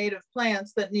planting native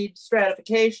plants that need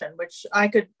stratification, which I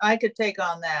could take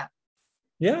on that.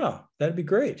 Yeah, that'd be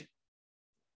great.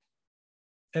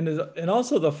 And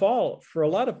also the fall, for a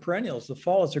lot of perennials, the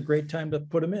fall is a great time to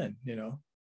put them in, you know.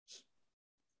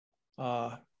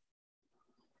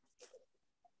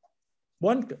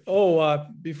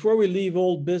 Before we leave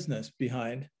old business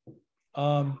behind,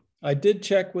 I did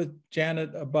check with Jane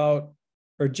about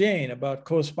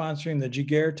co-sponsoring the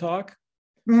Jiguer talk.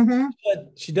 Mm-hmm.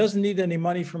 She doesn't need any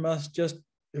money from us, just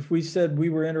if we said we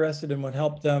were interested and would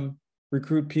help them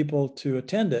recruit people to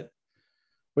attend it,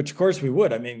 which of course we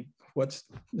would. I mean,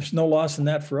 there's no loss in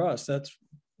that for us.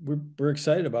 We're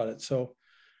excited about it. So,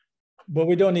 but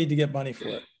we don't need to get money for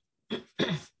it.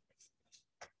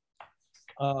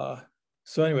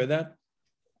 So anyway,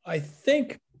 I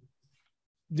think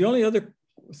the only other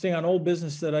thing on old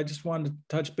business that I just wanted to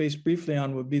touch base briefly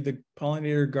on would be the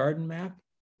pollinator garden map.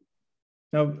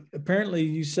 Now, apparently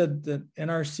you said that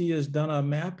NRC has done a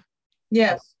map.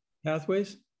 Yes.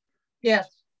 Pathways. Yes.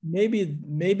 Maybe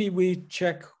we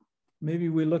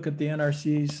look at the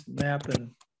NRC's map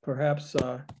and perhaps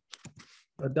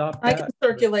adopt that. I can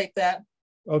circulate that.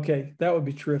 Okay, that would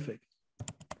be terrific.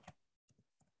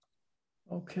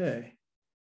 Okay.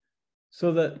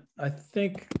 So that I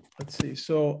think, let's see,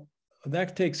 so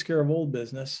that takes care of old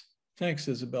business. Thanks,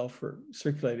 Isabel, for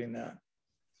circulating that.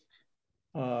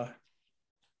 I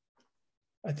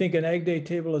think an Ag Day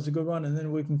table is a good one, and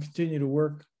then we can continue to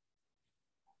work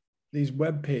these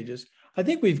web pages. I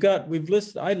think we've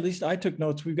listed, at least I took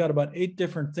notes, we've got about 8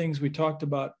 different things we talked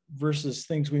about versus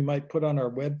things we might put on our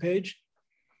web page.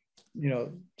 You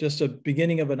know, just a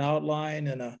beginning of an outline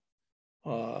and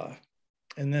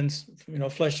then, you know,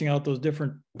 fleshing out those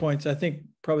different points. I think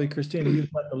probably Christina,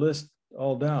 you've got the list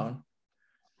all down.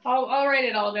 I'll write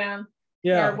it all down.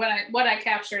 Yeah. Or what I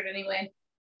captured anyway.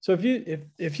 So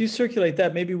if you circulate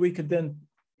that, maybe we could then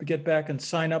get back and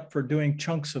sign up for doing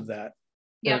chunks of that.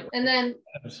 Yeah, and then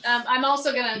I'm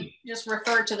also gonna just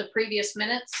refer to the previous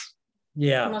minutes.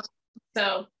 Yeah.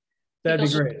 So that'd be people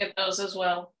should great. look at those as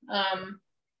well.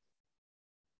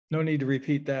 No need to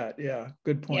repeat that. Yeah,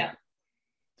 good point. Yeah.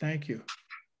 Thank you.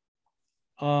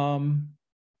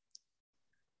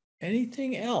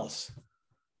 Anything else?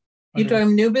 You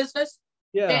talking new business?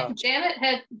 Yeah. Janet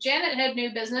had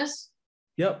new business.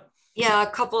 Yep. Yeah, a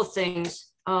couple of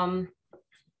things.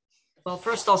 Well,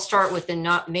 first I'll start with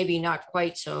the maybe not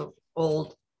quite so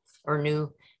old or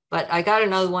new, but I got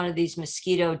another one of these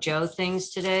Mosquito Joe things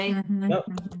today. Mm-hmm. Yep.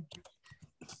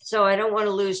 So I don't want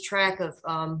to lose track of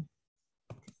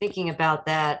thinking about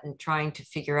that and trying to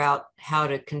figure out how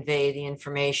to convey the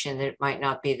information that it might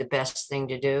not be the best thing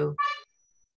to do.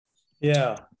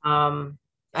 Yeah.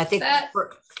 I think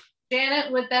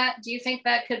Janet, do you think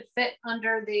that could fit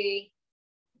under the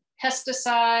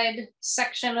pesticide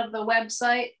section of the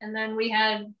website? And then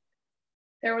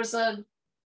there was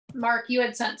Mark, you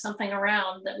had sent something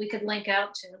around that we could link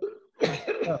out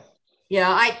to. Yeah,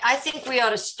 I think we ought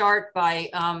to start by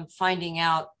finding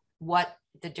out what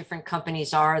the different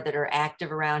companies are that are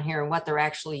active around here and what they're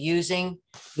actually using.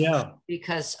 Yeah.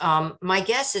 Because my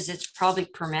guess is it's probably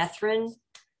permethrin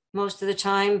most of the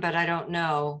time, but I don't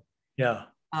know. Yeah.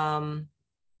 I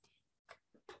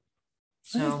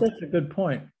think that's a good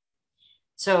point.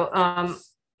 So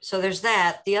there's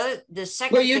that. The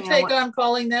second Will you thing take on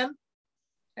calling them?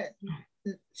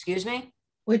 Excuse me?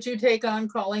 Would you take on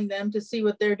calling them to see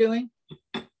what they're doing?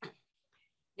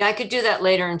 Yeah, I could do that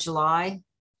later in July.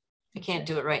 I can't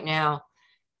do it right now,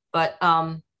 but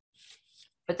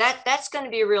that's going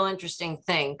to be a real interesting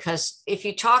thing, because if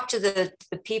you talk to the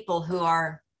people who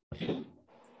are, if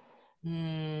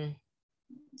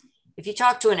you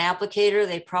talk to an applicator,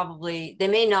 they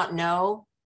may not know,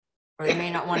 or they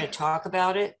may not want to talk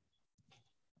about it.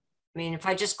 I mean, if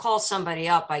I just call somebody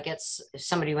up, I get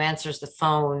somebody who answers the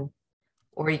phone,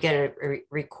 or you get a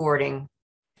recording.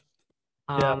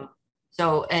 Yeah.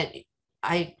 So, and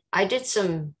I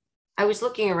was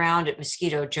looking around at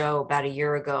Mosquito Joe about a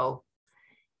year ago,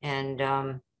 and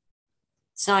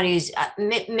it's not easy.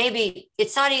 Maybe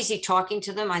it's not easy talking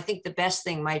to them. I think the best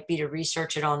thing might be to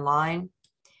research it online.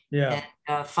 Yeah.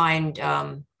 And find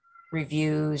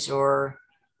reviews or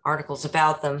articles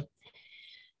about them.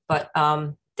 But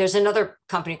there's another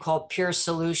company called Pure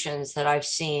Solutions that I've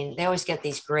seen. They always get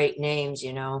these great names,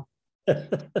 you know.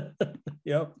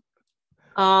 Yep.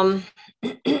 And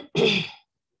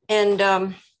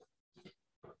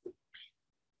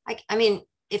I mean,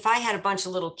 if I had a bunch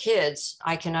of little kids,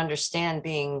 I can understand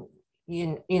being,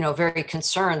 you know, very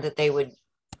concerned that they would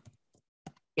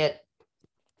get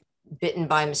bitten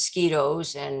by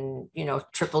mosquitoes, and, you know,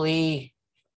 triple E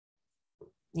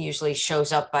usually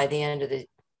shows up by the end of the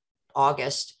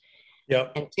August.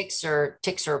 Yep. And ticks are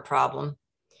a problem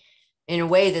in a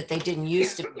way that they didn't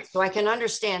used to be. So I can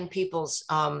understand people's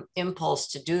impulse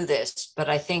to do this, but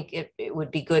I think it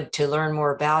would be good to learn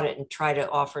more about it and try to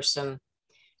offer some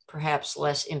perhaps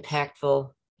less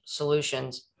impactful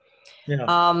solutions.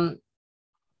 Yeah.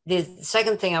 The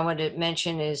second thing I wanted to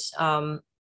mention is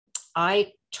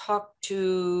I talked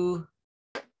to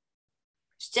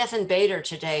Stephen Bader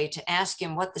today to ask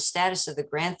him what the status of the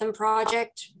Grantham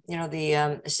project, you know, the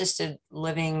assisted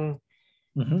living,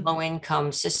 low income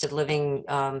assisted living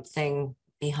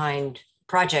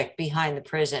project behind the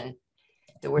prison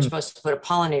that we're supposed to put a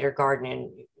pollinator garden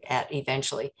in at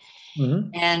eventually.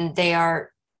 And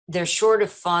they're short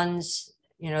of funds.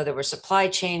 You know, there were supply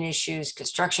chain issues,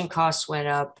 construction costs went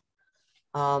up.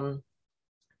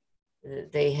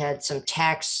 They had some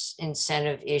tax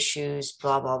incentive issues,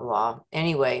 blah, blah, blah.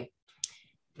 Anyway,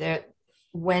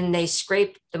 when they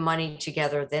scrape the money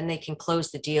together, then they can close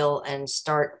the deal and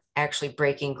start actually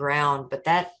breaking ground. But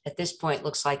that at this point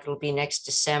looks like it'll be next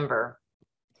December.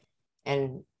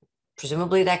 And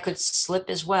presumably that could slip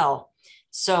as well.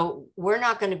 So we're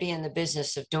not going to be in the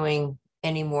business of doing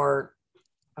any more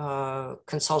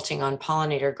consulting on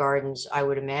pollinator gardens, I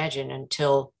would imagine,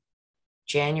 until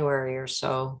January or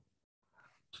so.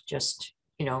 Just,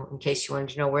 you know, in case you wanted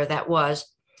to know where that was.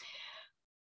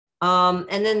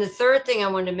 And then the third thing I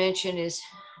wanted to mention is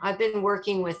I've been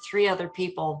working with 3 other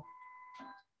people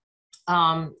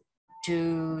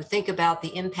to think about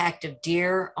the impact of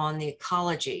deer on the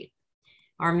ecology.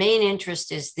 Our main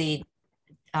interest is the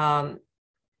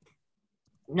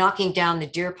knocking down the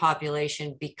deer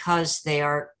population because they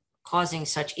are causing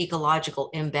such ecological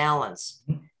imbalance,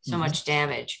 so much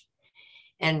damage.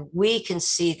 And we can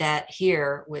see that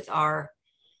here with our,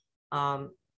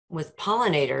 with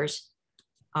pollinators.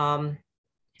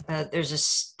 There's a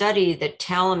study that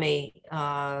Talamy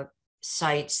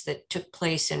cites that took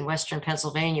place in Western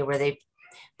Pennsylvania where they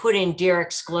put in deer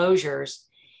exclosures.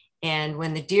 And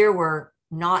when the deer were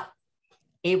not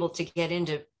able to get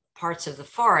into parts of the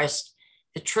forest,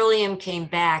 the trillium came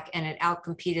back and it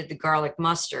outcompeted the garlic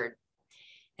mustard.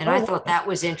 And I thought that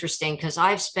was interesting because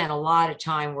I've spent a lot of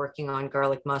time working on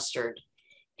garlic mustard.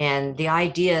 And the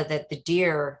idea that the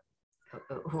deer,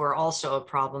 who are also a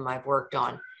problem I've worked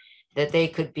on, that they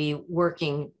could be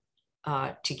working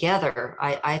together,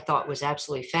 I thought was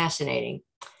absolutely fascinating.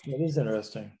 It is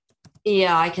interesting.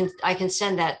 Yeah, I can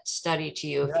send that study to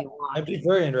you if you want. I'd be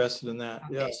very interested in that.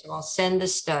 Okay, Yeah. so I'll send the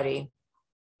study.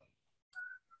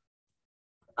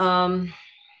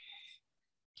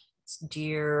 It's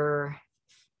deer,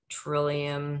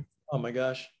 trillium. Oh my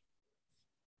gosh.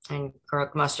 And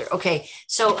garlic mustard. Okay,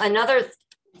 so another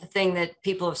thing that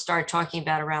people have started talking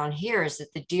about around here is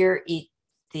that the deer eat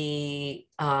the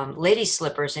lady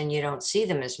slippers and you don't see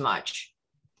them as much.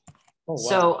 Oh, wow.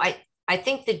 So I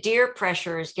think the deer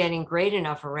pressure is getting great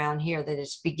enough around here that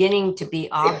it's beginning to be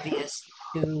obvious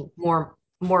to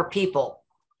more people.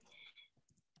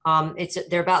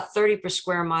 They're about 30 per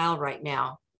square mile right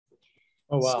now.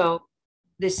 Oh, wow. So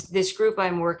this group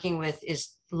I'm working with is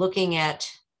looking at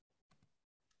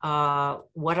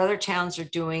what other towns are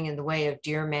doing in the way of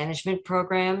deer management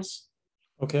programs.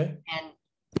 Okay.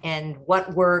 And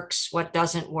what works, what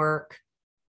doesn't work.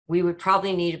 We would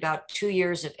probably need about 2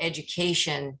 years of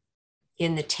education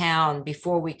in the town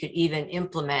before we could even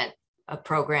implement a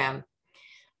program.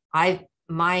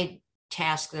 My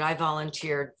task that I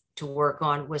volunteered to work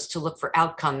on was to look for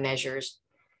outcome measures,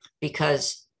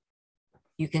 because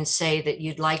you can say that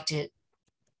you'd like to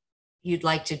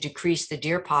decrease the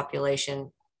deer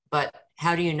population, but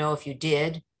how do you know if you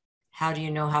did? How do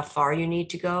you know how far you need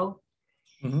to go?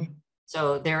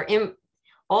 So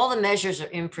all the measures are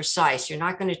imprecise. You're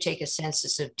not going to take a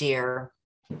census of deer.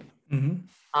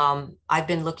 I've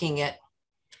been looking at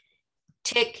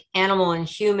tick, animal, and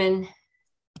human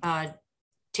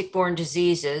tick-borne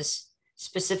diseases,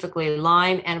 specifically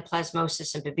Lyme,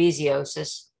 anaplasmosis, and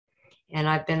babesiosis. And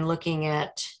I've been looking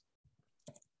at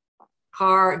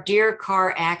deer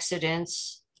car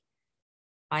accidents.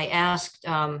 I asked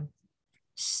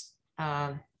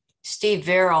Steve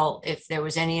Verrill if there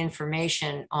was any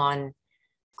information on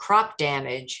crop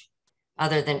damage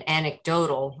other than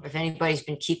anecdotal, if anybody's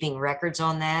been keeping records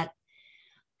on that.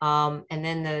 And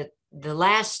then the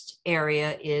last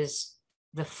area is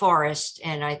the forest,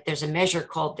 and there's a measure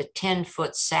called the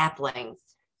 10-foot sapling,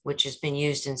 which has been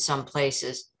used in some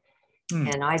places.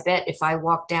 And I bet if I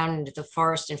walked down into the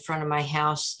forest in front of my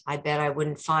house, I bet I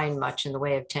wouldn't find much in the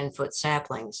way of 10-foot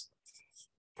saplings.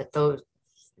 But those,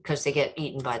 because they get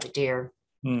eaten by the deer.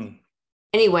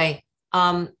 Anyway,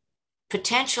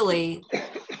 potentially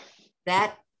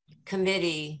that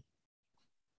committee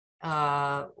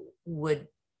might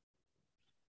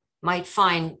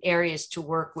find areas to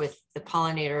work with the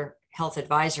Pollinator Health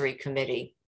Advisory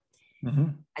Committee.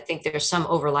 I think there's some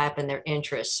overlap in their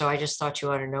interests. So I just thought you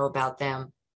ought to know about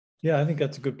them. Yeah, I think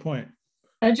that's a good point.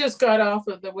 I just got off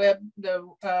of the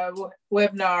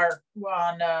webinar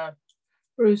on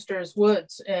Brewster's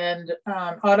Woods, and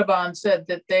Audubon said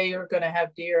that they are going to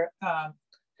have deer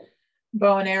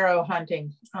bow and arrow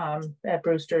hunting at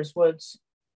Brewster's Woods.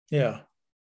 Yeah,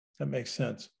 that makes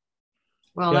sense.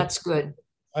 Well, Yeah. That's good.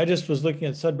 I just was looking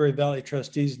at Sudbury Valley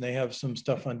Trustees, and they have some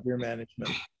stuff on deer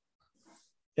management.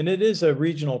 And it is a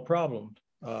regional problem.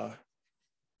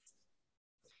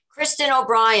 Kristen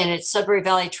O'Brien at Sudbury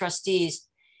Valley Trustees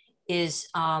is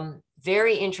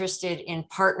very interested in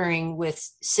partnering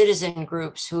with citizen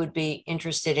groups who would be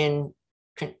interested in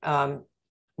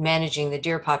managing the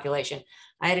deer population.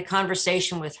 I had a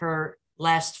conversation with her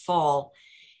last fall,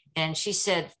 and she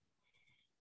said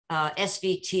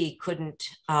SVT couldn't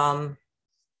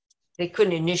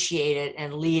initiate it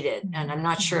and lead it. And I'm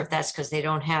not sure if that's because they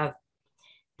don't have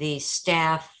the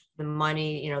staff, the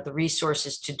money, the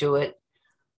resources to do it,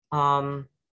 or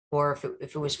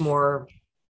if it was more,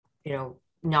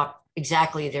 not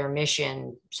exactly their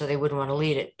mission, so they wouldn't want to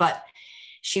lead it. But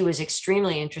she was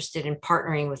extremely interested in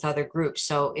partnering with other groups.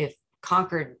 So if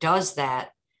Concord does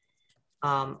that,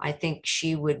 I think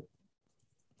she would,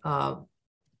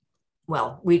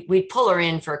 we'd pull her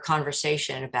in for a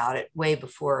conversation about it way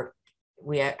before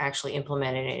we actually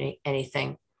implemented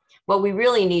anything. What we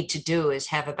really need to do is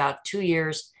have about 2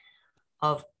 years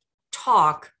of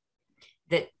talk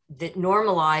that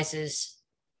normalizes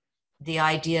the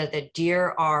idea that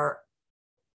deer are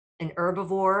an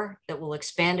herbivore that will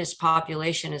expand its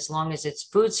population as long as its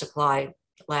food supply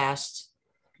lasts,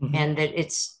 and that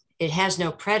it has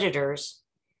no predators,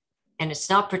 and it's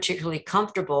not particularly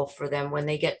comfortable for them when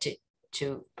they get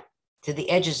to the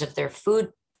edges of their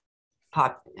food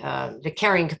the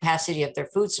carrying capacity of their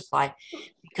food supply,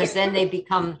 because then they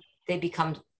become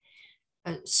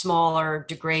smaller,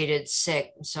 degraded,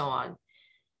 sick, and so on.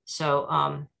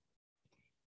 So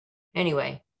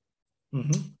anyway, I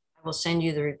will send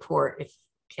you the report. If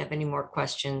you have any more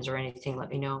questions or anything, let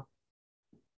me know.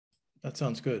 That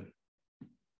sounds good.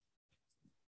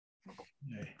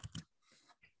 Okay.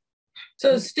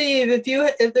 So Steve,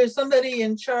 if there's somebody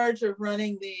in charge of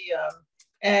running the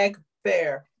ag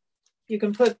fair, you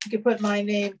can put my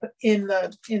name in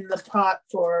the pot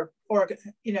for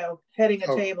heading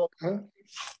a table.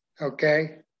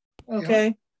 Okay. Okay.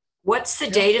 Yeah. What's the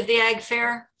date of the ag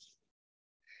fair?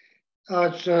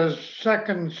 It's the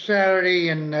second Saturday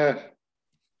in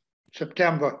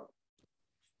September.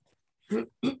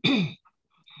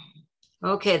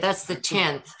 Okay, that's the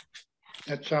 10th.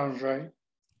 That sounds right.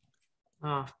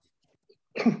 Oh.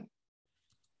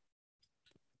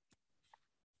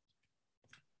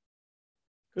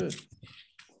 Good.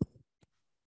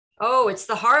 Oh, it's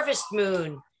the harvest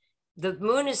moon. The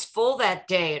moon is full that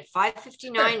day at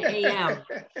 5:59 a.m.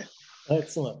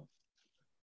 Excellent.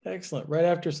 Excellent. Right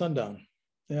after sundown.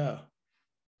 Yeah.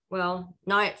 Well,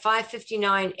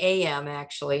 5:59 a.m.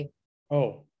 actually.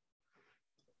 Oh.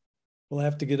 We'll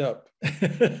have to get up.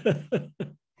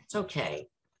 It's okay.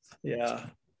 Yeah.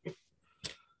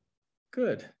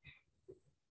 Good.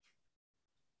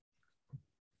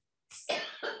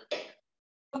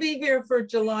 I'll be here for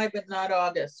July, but not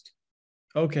August.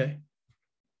 Okay.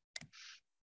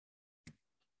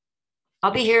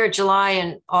 I'll be here in July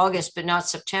and August, but not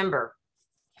September.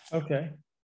 Okay.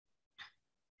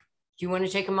 Do you want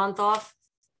to take a month off?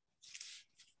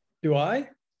 Do I?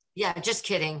 Yeah, just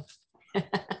kidding.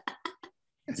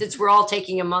 Since we're all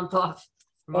taking a month off,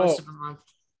 most of a month.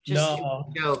 Just No.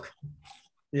 a joke.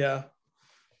 Yeah.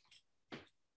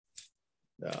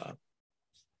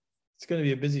 It's going to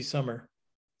be a busy summer.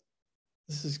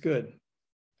 This is good.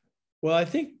 Well, I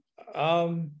think,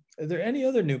 are there any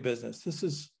other new business?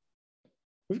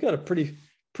 We've got a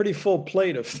pretty full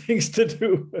plate of things to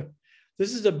do.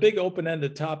 This is a big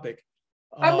open-ended topic.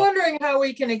 I'm wondering how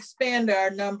we can expand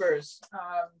our numbers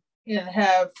and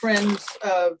have friends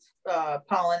of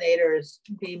pollinators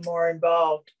be more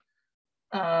involved.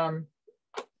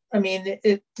 I mean,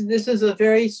 this is a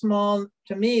very small,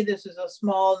 to me, this is a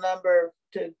small number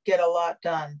to get a lot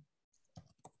done.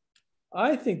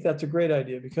 I think that's a great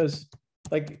idea because,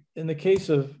 like in the case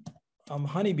of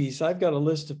honeybees, I've got a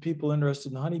list of people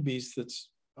interested in honeybees that's,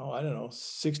 oh, I don't know,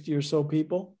 60 or so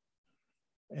people.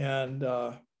 And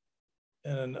a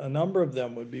number of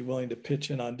them would be willing to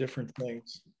pitch in on different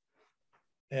things.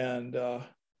 And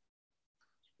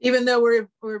even though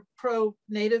we're pro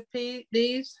native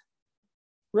bees?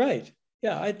 Right.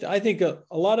 Yeah, I think a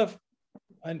lot of,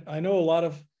 I know a lot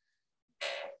of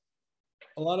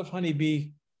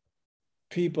honeybee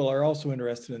people are also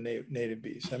interested in native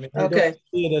bees. I mean, they don't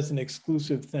see it as an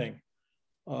exclusive thing.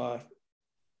 I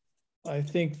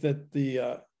think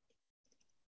that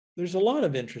there's a lot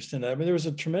of interest in it. I mean, there was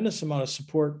a tremendous amount of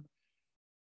support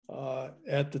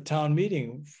at the town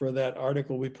meeting for that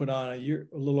article we put on a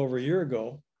little over a year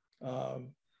ago.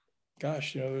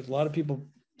 Gosh, there's a lot of people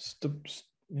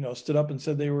stood up and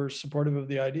said they were supportive of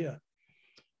the idea.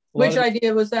 Which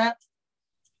idea was that?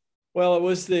 Well, it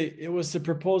was the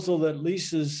proposal that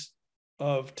leases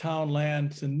of town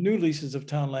land and new leases of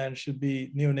town land should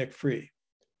be neonic free.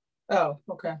 Oh,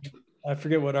 okay. I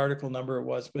forget what article number it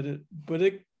was, but it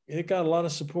got a lot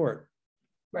of support.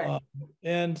 Right.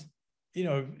 And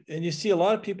you see a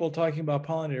lot of people talking about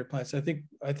pollinator plants. I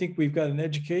think we've got an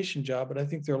education job, but I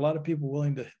think there are a lot of people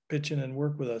willing to pitch in and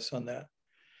work with us on that.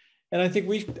 And I think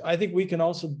we can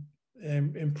also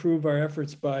improve our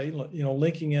efforts by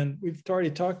linking in. We've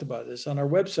already talked about this on our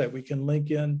website. We can link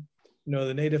in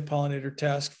the Native Pollinator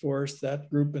Task Force, that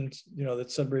group, and that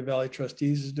Sudbury Valley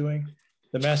Trustees is doing,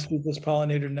 the Massachusetts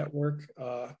Pollinator Network,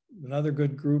 another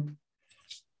good group.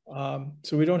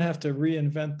 So we don't have to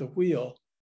reinvent the wheel.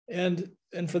 And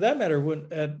for that matter,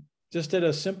 just at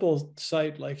a simple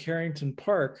site like Harrington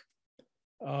Park,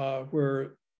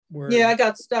 where yeah, I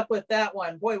got stuck with that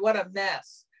one. Boy, what a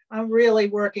mess. I'm really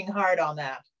working hard on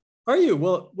that. Are you?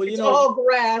 Well, it's all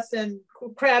grass and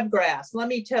crabgrass, let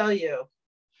me tell you.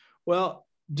 Well,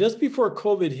 just before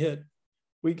COVID hit,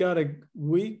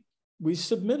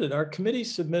 our committee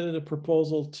submitted a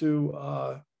proposal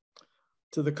to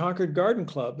the Concord Garden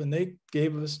Club, and they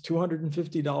gave us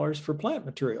 $250 for plant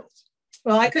materials.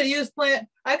 Well, I could use I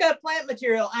got plant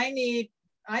material. I need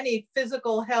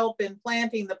physical help in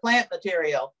planting the plant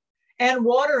material and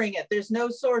watering it. There's no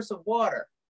source of water.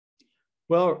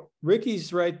 Well,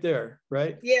 Ricky's right there,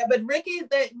 right? Yeah, but Ricky's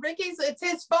it's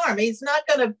his farm. He's not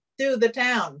going to do the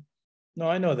town. No,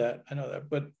 I know that.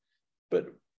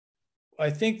 But I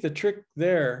think the trick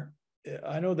there,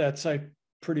 I know that site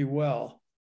pretty well.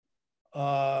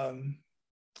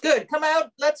 Good. Come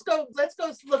out. Let's go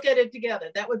look at it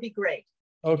together. That would be great.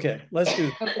 Okay, let's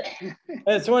do that.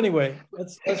 Okay. So anyway,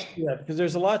 let's do that because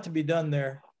there's a lot to be done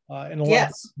there and a lot of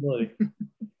possibility.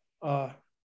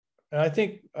 And I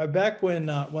think back when,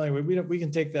 well, anyway, we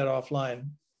can take that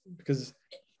offline because,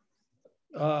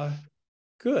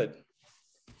 good.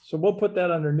 So we'll put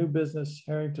that under new business,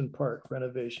 Harrington Park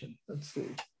renovation. Let's see.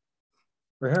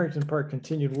 Or Harrington Park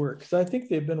continued work, because I think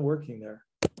they've been working there.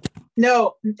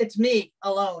 No, it's me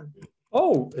alone.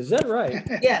 Oh, is that right?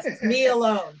 Yes, it's me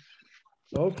alone.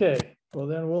 Okay, well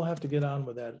then we'll have to get on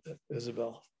with that,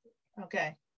 Isabel.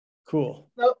 Okay.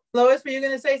 Cool. Lois, were you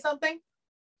going to say something?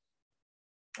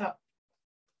 Oh.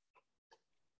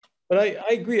 But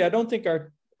I agree. I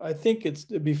think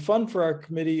it'd be fun for our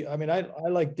committee. I mean, I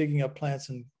like digging up plants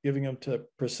and giving them to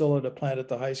Priscilla to plant at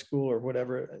the high school or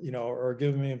whatever, or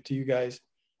giving them to you guys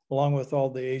along with all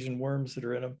the Asian worms that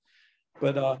are in them.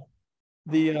 But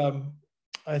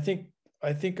I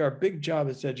think our big job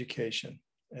is education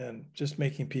and just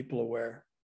making people aware.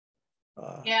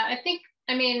 Yeah,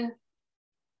 I mean,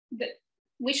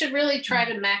 we should really try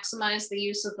to maximize the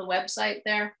use of the website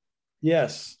there.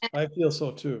 Yes, I feel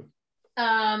so too.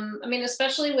 I mean,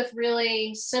 especially with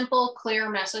really simple, clear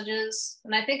messages.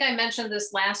 And I think I mentioned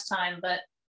this last time, but,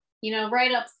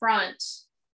 right up front,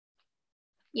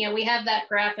 we have that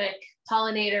graphic,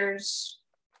 pollinators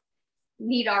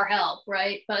need our help,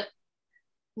 right? But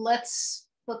let's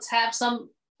have some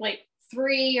like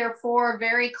 3 or 4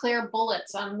 very clear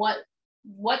bullets on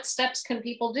what steps can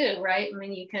people do, right? I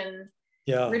mean, you can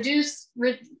reduce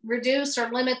or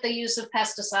limit the use of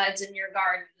pesticides in your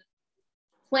garden.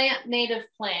 Plant native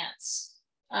plants,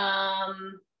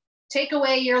 take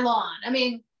away your lawn. I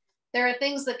mean, there are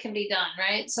things that can be done,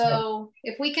 right? So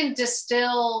if we can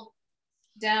distill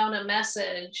down a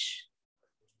message,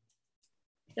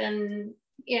 then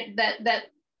that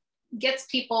gets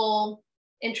people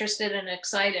interested and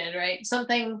excited, right?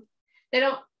 Something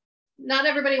not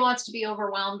everybody wants to be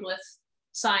overwhelmed with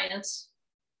science.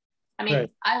 I mean, right.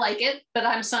 I like it, but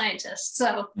I'm a scientist.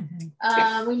 So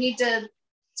we need to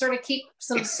sort of keep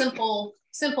some simple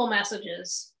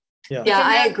messages. Yeah. Yeah,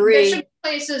 I There agree. should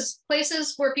be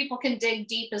places where people can dig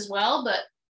deep as well, but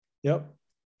Yep.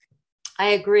 I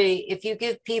agree. If you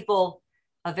give people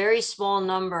a very small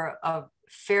number of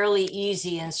fairly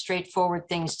easy and straightforward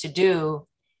things to do,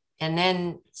 and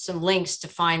then some links to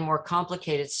find more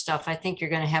complicated stuff, I think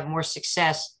you're going to have more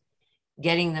success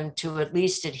getting them to at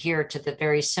least adhere to the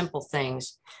very simple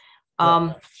things.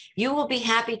 You will be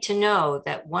happy to know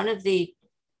that one of the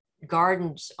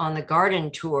gardens on the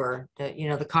garden tour, that, you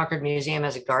know, the Concord Museum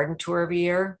has a garden tour every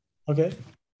year. Okay.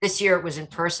 This year it was in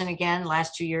person again.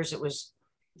 Last 2 years it was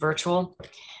virtual.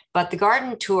 But the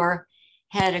garden tour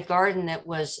had a garden that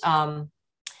was,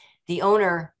 the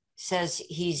owner says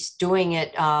he's doing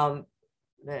it,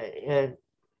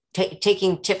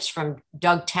 taking tips from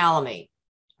Doug Tallamy,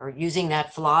 or using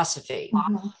that philosophy.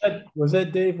 Was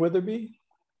that Dave Witherby?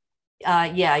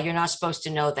 Yeah, you're not supposed to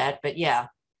know that, but yeah,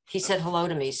 he said hello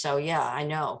to me. So yeah, I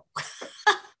know.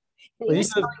 Well, was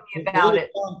telling me about it.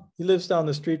 He lives down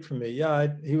the street from me. Yeah,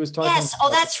 he was talking. Yes.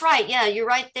 Oh, that's right. Yeah, you're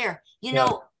right there. You Yeah.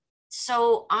 know,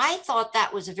 so I thought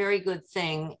that was a very good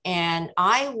thing. And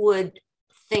I would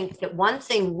think that one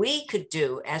thing we could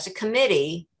do as a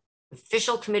committee,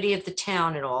 official committee of the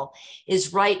town and all,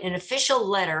 is write an official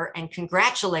letter and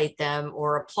congratulate them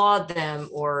or applaud them,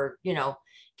 or, you know,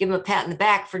 give them a pat in the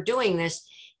back for doing this,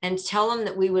 and tell them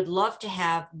that we would love to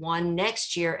have one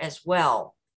next year as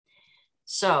well.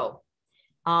 So,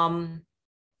 and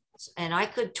I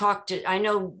could talk to, I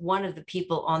know one of the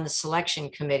people on the selection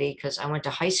committee, because I went to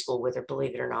high school with her,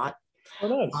 believe it or not. Oh,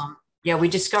 nice. Yeah, we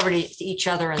discovered each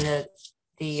other in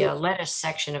the So- lettuce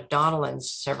section of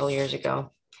Donaldson's several years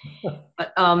ago.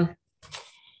 But and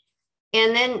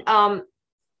then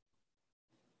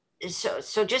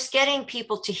so just getting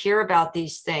people to hear about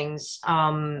these things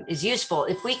is useful.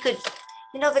 If we could,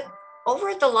 you know, over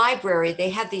at the library,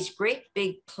 they have these great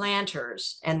big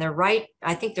planters, and they're right,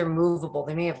 I think they're movable.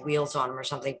 They may have wheels on them or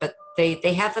something, but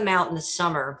they have them out in the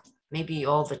summer, maybe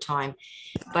all the time.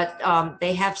 But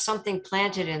they have something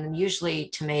planted in them, usually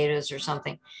tomatoes or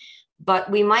something.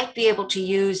 But we might be able to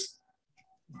use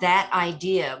that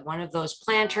idea, one of those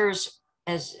planters,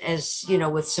 as you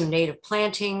know, with some native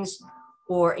plantings,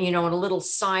 or, you know, and a little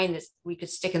sign that we could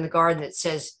stick in the garden that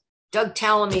says, Doug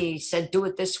Tallamy said, do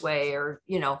it this way, or,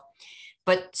 you know,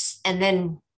 but, and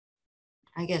then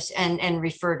I guess, and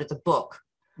refer to the book.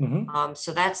 Mhm.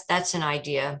 So that's an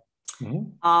idea.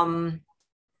 Mhm.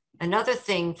 Another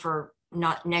thing for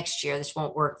not next year, this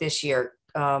won't work this year.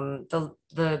 The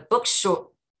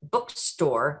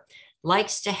bookstore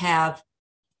likes to have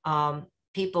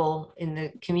people in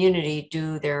the community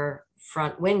do their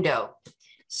front window.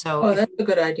 So Oh, that's a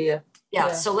good idea. yeah,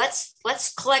 Yeah. so let's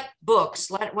collect books.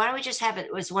 Why don't we just have it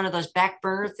as one of those back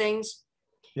burner things?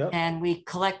 Yep. And we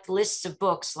collect lists of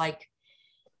books like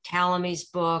Tallamy's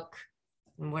book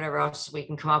and whatever else we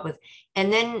can come up with.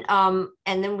 And then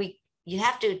you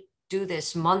have to do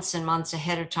this months and months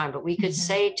ahead of time, but we could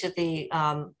say to the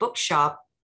bookshop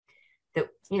that,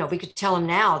 you know, we could tell them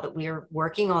now that we are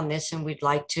working on this and we'd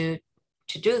like to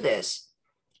do this.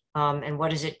 And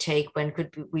what does it take? When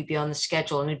could we be on the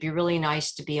schedule? And it'd be really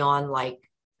nice to be on like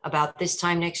about this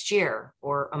time next year,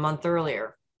 or a month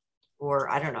earlier, or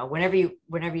I don't know, whenever you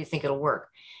think it'll work.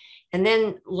 And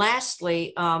then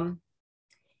lastly, now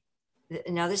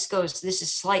this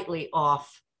is slightly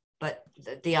off, but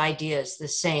the idea is the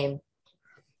same,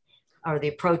 or the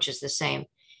approach is the same.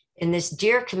 In this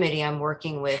deer committee I'm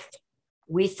working with,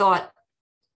 we thought,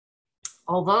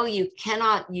 although you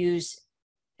cannot use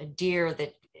a deer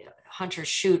that hunters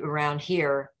shoot around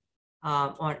here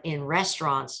in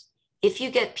restaurants, if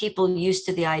you get people used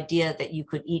to the idea that you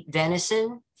could eat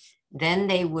venison, then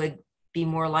they would be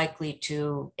more likely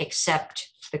to accept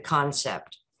the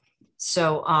concept.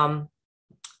 So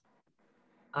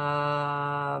well,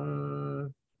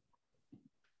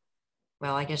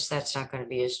 I guess that's not going to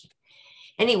be as,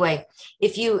 anyway,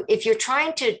 if you're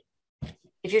trying to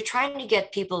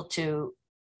get people to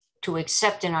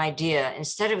accept an idea,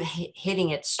 instead of hitting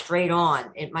it straight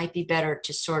on, it might be better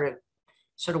to sort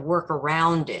of work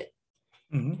around it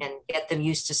and get them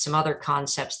used to some other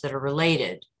concepts that are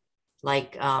related,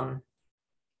 like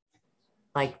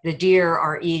the deer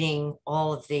are eating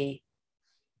all of the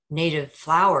native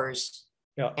flowers.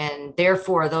 Yeah. And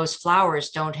therefore those flowers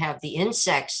don't have the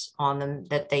insects on them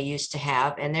that they used to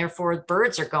have, and therefore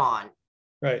birds are gone.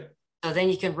 Right. So then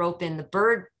you can rope in the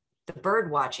bird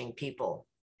watching people.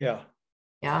 Yeah.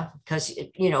 Yeah, because,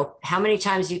 you know, how many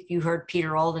times you heard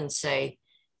Peter Alden say,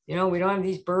 you know, we don't have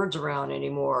these birds around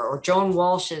anymore, or Joan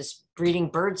Walsh's breeding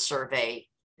bird survey,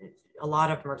 a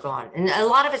lot of them are gone. And a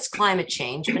lot of it's climate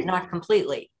change, but not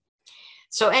completely.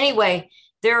 So anyway,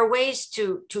 there are ways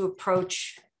to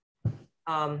approach,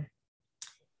 to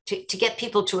get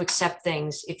people to accept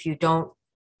things if you don't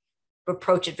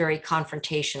approach it very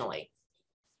confrontationally.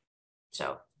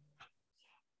 So.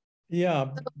 Yeah.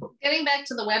 Getting back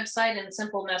to the website and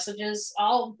simple messages,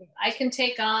 I can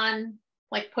take on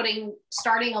like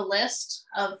starting a list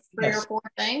of 3 or 4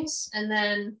 things, and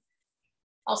then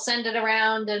I'll send it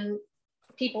around and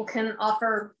people can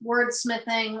offer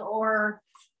wordsmithing or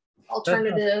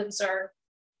alternatives or.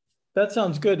 That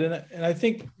sounds good. And I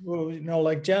think, well, you know,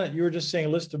 like Janet, you were just saying a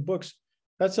list of books.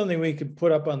 That's something we could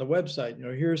put up on the website. You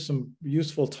know, here's some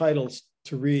useful titles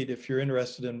to read if you're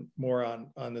interested in more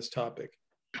on this topic.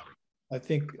 I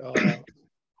think,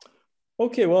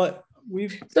 okay, well,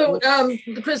 So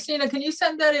Christina, can you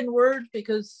send that in Word?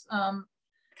 Because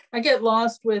I get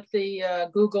lost with the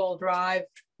Google Drive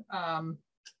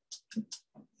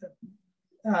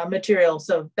material.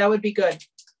 So that would be good.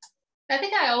 I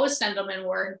think I always send them in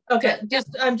Word. Okay,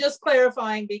 I'm just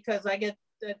clarifying because I get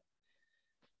that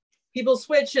people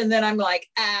switch and then I'm like,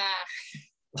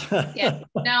 Yeah,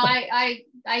 no, I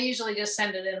usually just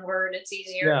send it in Word. It's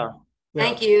easier. Yeah.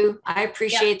 Thank you. I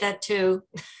appreciate that too.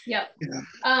 Yep.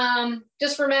 Yeah.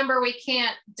 Just remember, we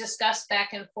can't discuss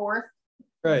back and forth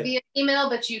via email,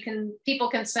 but people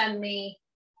can send me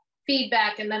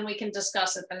feedback and then we can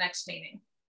discuss at the next meeting.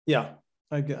 Yeah,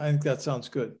 I think that sounds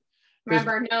good.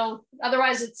 Remember, no,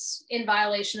 otherwise it's in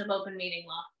violation of open meeting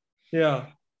law. Yeah.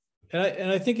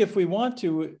 And I think if we want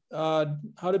to,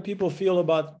 how do people feel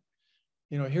about,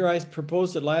 you know, here I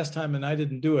proposed it last time and I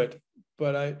didn't do it,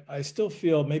 but I still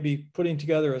feel maybe putting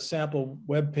together a sample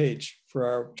web page for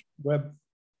our web,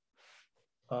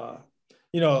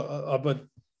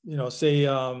 say,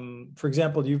 for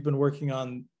example,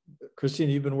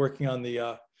 Christina, you've been working on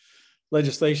the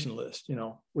legislation list, you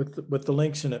know, with the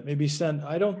links in it. Maybe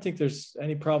I don't think there's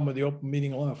any problem with the open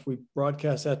meeting law if we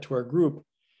broadcast that to our group.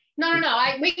 No,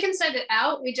 we can send it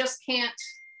out. We just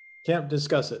can't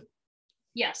discuss it.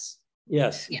 Yes.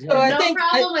 Yes. Yeah.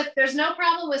 Exactly. There's no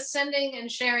problem with sending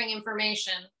and sharing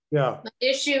information. Yeah. The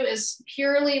issue is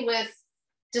purely with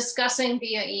discussing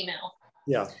via email.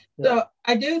 Yeah. So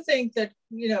I do think that,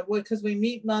 you know, because we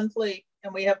meet monthly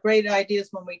and we have great ideas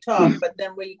when we talk, but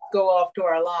then we go off to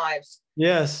our lives.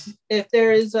 Yes. If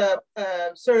there is a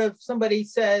sort of somebody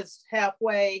says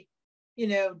halfway, you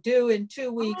know, due in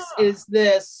 2 weeks is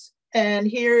this, and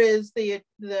here is the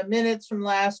minutes from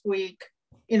last week,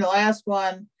 you know, last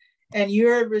one, and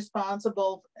you're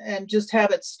responsible, and just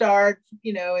have it start,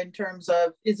 you know, in terms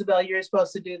of Isabel, you're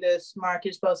supposed to do this, Mark,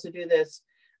 you're supposed to do this.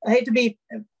 I hate to be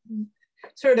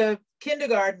sort of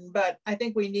kindergarten, but I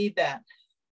think we need that.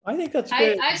 I think that's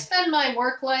great. I spend my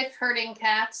work life herding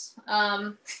cats.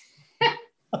 Well,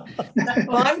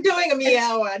 I'm doing a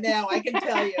meow now, I can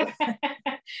tell you.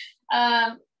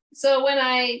 So when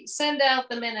I send out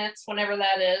the minutes, whenever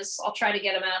that is, I'll try to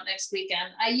get them out next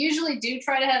weekend. I usually do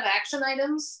try to have action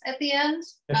items at the end.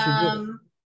 Yes,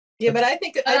 yeah, but I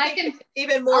think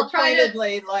even more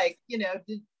pointedly, like, you know,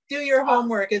 do your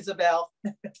homework, Isabel.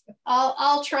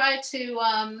 I'll try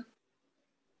to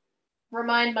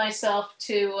remind myself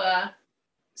to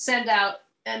send out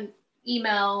an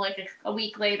email like a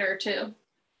week later too.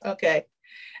 Okay.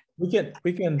 We can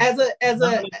as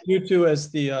you two as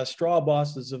the straw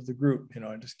bosses of the group, you know,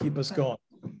 and just keep us going.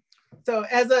 So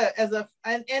as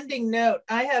an ending note,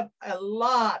 I have a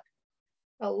lot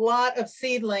of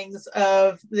seedlings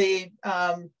of the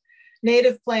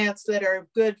native plants that are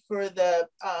good for the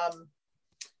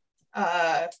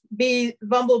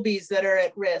bumblebees that are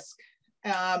at risk,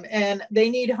 and they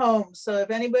need homes. So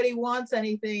if anybody wants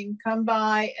anything, come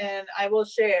by and I will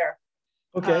share.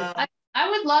 Okay. I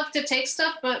would love to take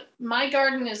stuff, but my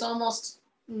garden is almost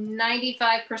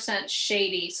 95%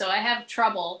 shady, so I have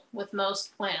trouble with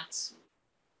most plants.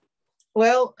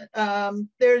 Well,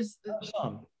 there's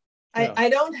some. Yeah. I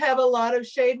don't have a lot of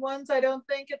shade ones, I don't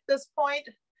think, at this point.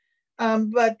 I'll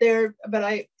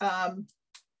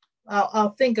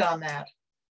think on that.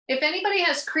 If anybody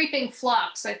has creeping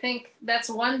phlox, I think that's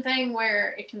one thing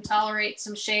where it can tolerate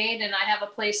some shade, and I have a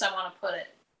place I want to put it.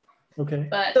 Okay.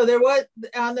 But so there was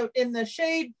in the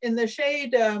shade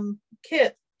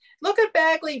kit. Look at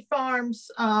Bagley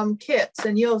Farms kits,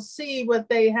 and you'll see what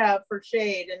they have for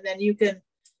shade, and then you can,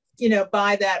 you know,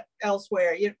 buy that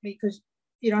elsewhere. Because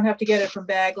you don't have to get it from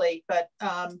Bagley, but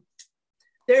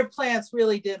their plants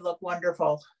really did look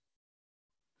wonderful.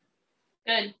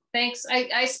 Good, thanks.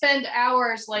 I spend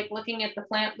hours like looking at the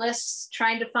plant lists,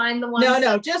 trying to find the ones.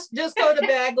 No, just go to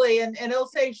Bagley and it'll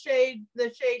say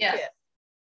the shade kit.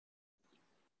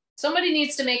 Somebody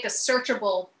needs to make a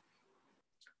searchable.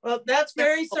 Well, that's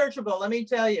very searchable, let me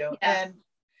tell you. Yeah. And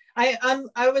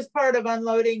I was part of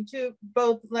unloading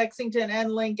both Lexington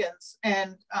and Lincoln's,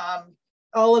 and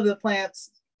all of the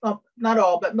plants, well, not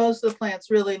all, but most of the plants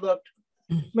really looked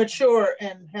mature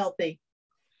and healthy.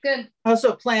 Good.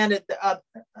 Also planted a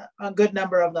good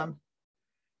number of them.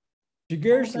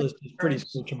 Jaguar's list is pretty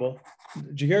searchable.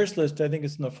 Jaguar's list, I think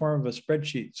it's in the form of a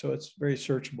spreadsheet, so it's very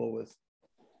searchable with.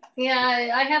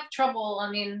 Yeah, I have trouble. I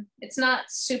mean, it's not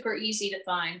super easy to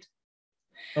find.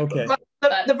 Okay.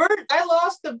 I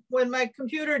lost when my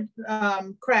computer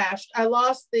crashed. I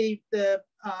lost the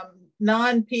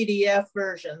non-PDF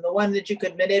version, the one that you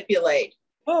could manipulate.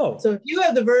 Oh. So if you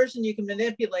have the version you can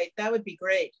manipulate, that would be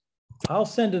great. I'll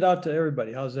send it out to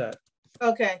everybody. How's that?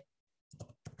 Okay.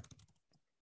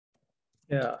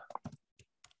 Yeah.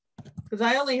 Because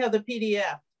I only have the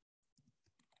PDF.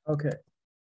 Okay.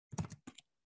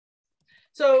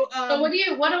 So, so what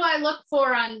do I look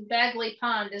for on Bagley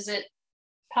Pond? Is it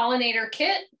pollinator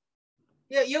kit?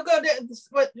 Yeah, you'll go to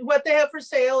what they have for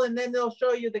sale, and then they'll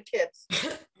show you the kits.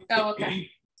 Oh, okay.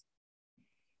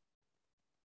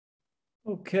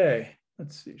 Okay.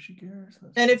 Let's see.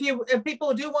 And if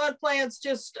people do want plants,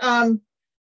 just I'm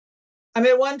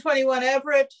at 121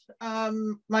 Everett.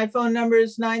 My phone number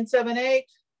is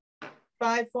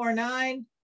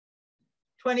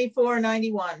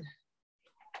 978-549-2491.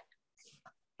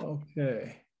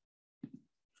 Okay.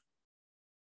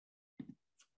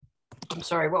 I'm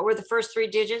sorry, what were the first 3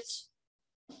 digits?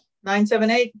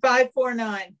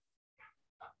 978-549.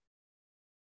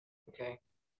 Okay.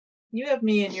 You have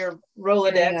me in your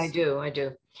Rolodex. Yeah, I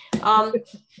do.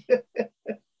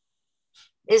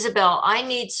 Isabel, I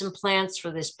need some plants for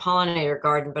this pollinator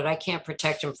garden, but I can't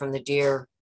protect them from the deer.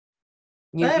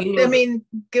 I mean,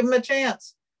 give them a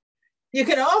chance. You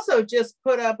can also just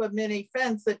put up a mini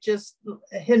fence that just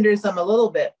hinders them a little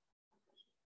bit.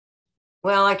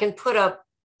 Well, I can put up.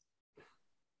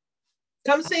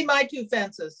 Come see my 2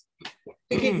 fences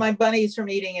to keep my bunnies from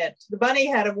eating it. The bunny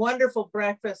had a wonderful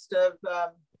breakfast of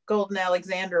Golden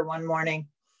Alexander one morning.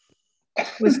 It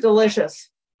was delicious.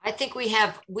 I think we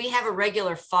have a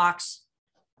regular fox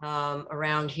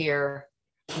around here.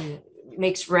 He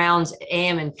makes rounds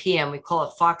AM and PM. We call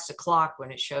it Fox o'clock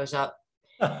when it shows up.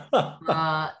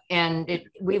 And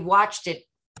we've watched it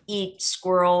eat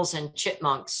squirrels and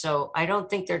chipmunks. So I don't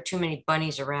think there are too many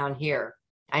bunnies around here.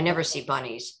 I never see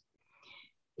bunnies.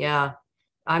 Yeah,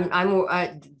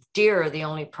 deer are the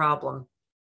only problem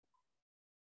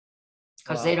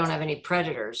because they don't have any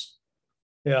predators.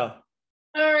 Yeah.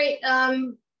 All right.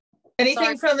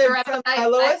 Anything from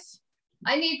Lois?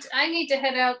 I need to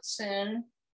head out soon.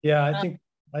 Yeah,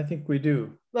 I think we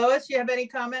do. Lois, you have any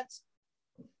comments?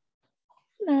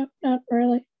 No, not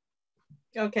really.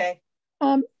 Okay.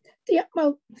 Yeah,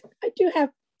 well, I do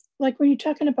have, like when you're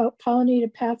talking about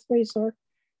pollinator pathways or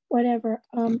whatever,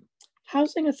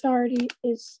 Housing Authority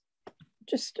is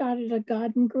just started a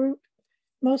garden group.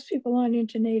 Most people aren't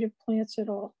into native plants at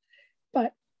all,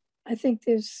 but I think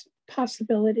there's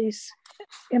possibilities.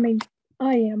 I mean,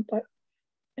 I am, but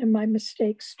and my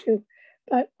mistakes too.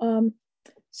 But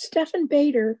Stephen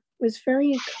Bader was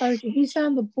very encouraging. He's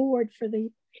on the board for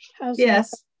the Housing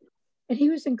Yes. Authority, and he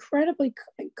was incredibly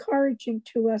encouraging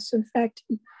to us. In fact,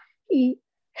 he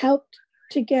helped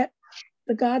to get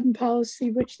the garden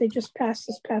policy, which they just passed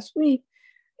this past week,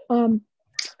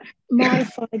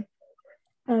 modified.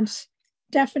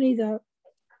 Stephanie, the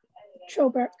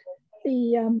Choberk,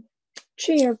 the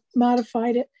chair,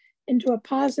 modified it into a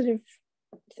positive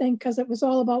thing because it was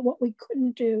all about what we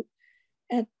couldn't do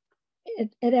at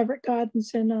Everett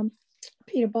Gardens and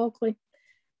Peter Bulkley.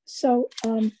 So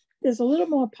there's a little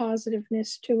more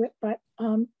positiveness to it, but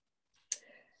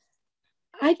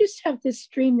I just have this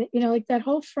dream that, like that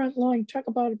whole front lawn, talk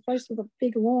about a place with a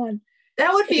big lawn.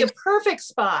 That would be a perfect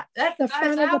spot. The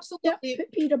front of the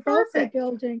Peter Bulkley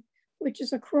building, which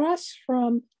is across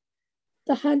from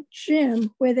the Hunt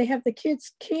Gym, where they have the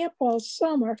kids camp all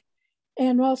summer,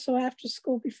 and also after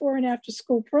school, before and after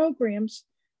school programs,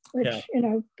 which,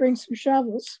 bring some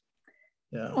shovels.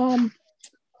 Yeah.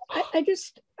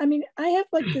 I mean, I have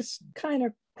like this kind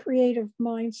of creative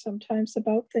mind sometimes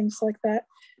about things like that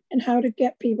and how to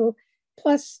get people.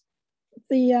 Plus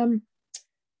the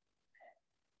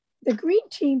green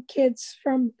team kids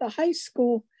from the high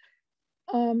school,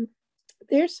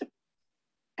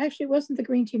 actually it wasn't the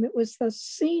green team, it was the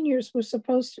seniors were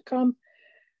supposed to come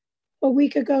a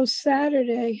week ago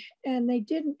Saturday, and they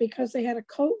didn't because they had a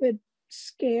COVID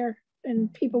scare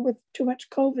and people with too much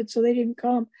COVID, so they didn't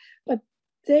come. But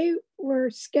they were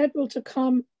scheduled to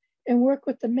come and work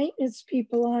with the maintenance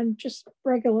people on just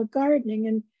regular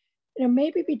gardening. And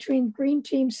maybe between green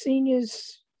team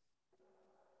seniors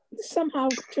somehow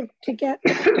to get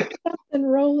something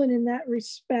rolling in that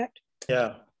respect.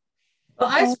 Yeah. Well,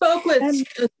 I spoke with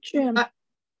Jim.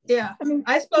 Yeah,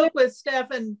 I spoke with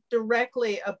Stefan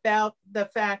directly about the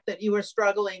fact that you were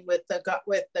struggling with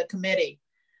the committee,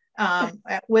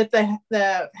 with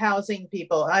the housing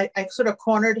people. I sort of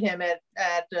cornered him at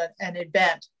an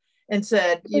event and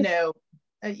said, you know,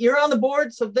 you're on the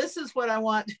board, so this is what I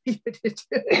want you to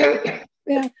do.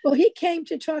 Yeah, well, he came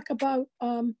to talk about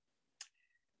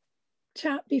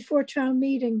before town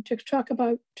meeting, to talk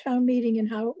about town meeting and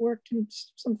how it worked and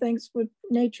some things with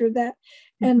nature of that.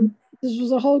 And this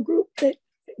was a whole group that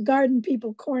garden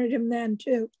people cornered him then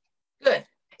too. Good.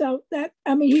 So that,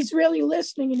 I mean, he's really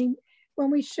listening. And when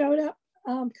we showed up,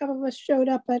 a couple of us showed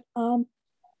up at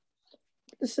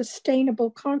the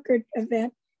Sustainable Concord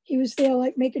event. He was there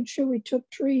like making sure we took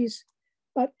trees,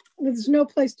 but there's no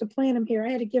place to plant them here. I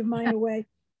had to give mine away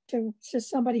to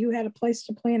somebody who had a place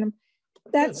to plant them.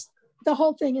 That's the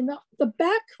whole thing. And the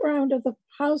background of the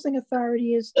housing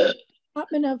authority is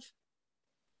Department of,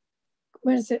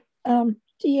 what is it?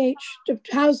 DH,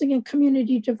 Housing and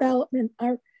Community Development,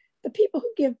 are the people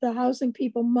who give the housing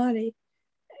people money,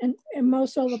 and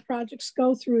most all the projects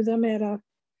go through them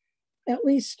at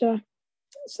least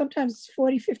sometimes it's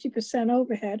 40–50%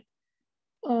 overhead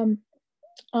on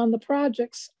the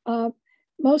projects.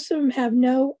 Most of them have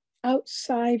no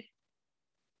outside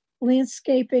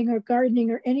landscaping or gardening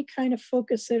or any kind of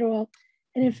focus at all.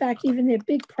 And in fact, even their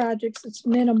big projects, it's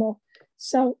minimal.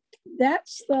 So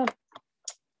that's the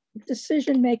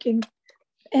decision-making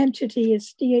entity,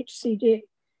 is DHCD.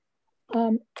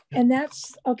 And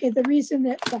that's, okay, the reason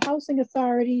that the Housing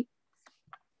Authority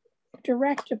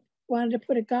director wanted to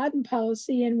put a garden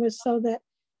policy in was so that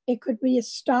it could be a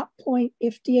stop point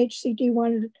if DHCD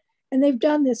wanted it. And they've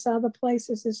done this other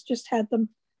places, is just had them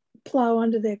plow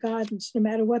under their gardens, no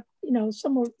matter what, you know,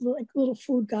 some are like little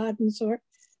food gardens or,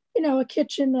 you know, a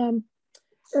kitchen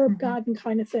herb garden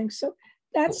kind of thing. So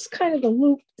that's kind of the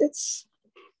loop that's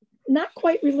not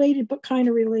quite related, but kind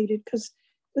of related, because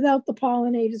without the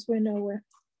pollinators, we're nowhere.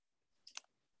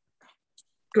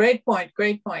 Great point,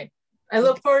 great point. I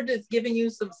look forward to giving you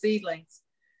some seedlings.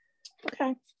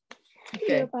 Okay.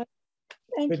 Okay.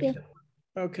 Thank you.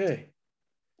 Okay.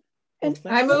 And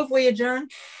I move we adjourn.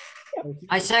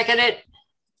 I second it.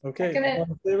 Okay. Second it. All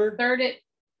in favor? Third it.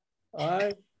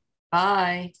 Aye.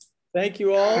 Bye. Thank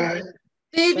you all.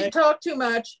 Steve, you talk too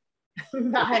much.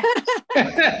 Bye.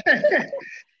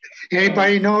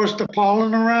 Anybody notice the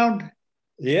pollen around?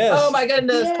 Yes. Oh my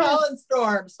goodness, Yeah. pollen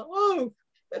storms. Woo.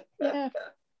 Yeah,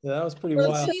 Yeah, that was pretty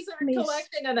Well, wild. bees aren't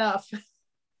collecting enough.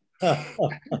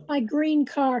 my green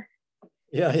car.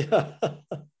 Yeah.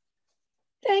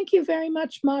 Thank you very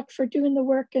much, Mark, for doing the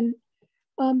work and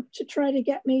to try to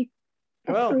get me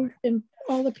approved in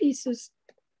all the pieces.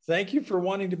 Thank you for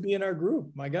wanting to be in our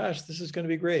group. My gosh, this is going to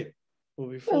be great. We'll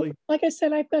be fully. Well, like I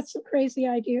said, I've got some crazy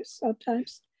ideas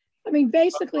sometimes. I mean,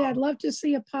 basically, I'd love to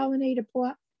see a pollinator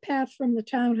path from the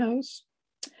townhouse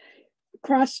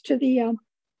across to the,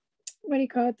 what do you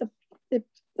call it?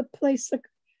 The place,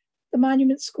 the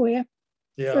Monument Square.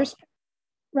 Yeah. First,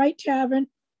 right tavern,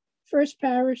 First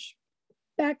Parish,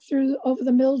 back through over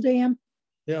the Mill Dam.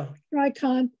 Yeah.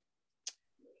 Tricon,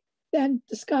 then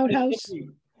the Scout House,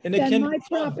 And then my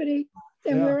property,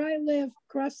 then where I live,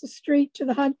 across the street to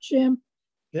the Hunt Gym.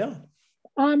 Yeah.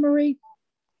 Armory,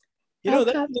 You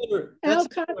know,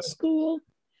 Alcott School.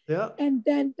 Yeah. And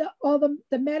then all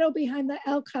the meadow behind the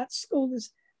Alcott School.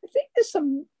 I think there's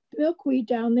some milkweed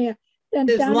down there. Then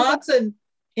there's lots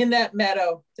in that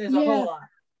meadow. There's a whole lot.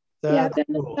 Then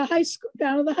the high school,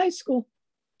 down to the high school.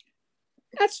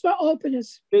 That's for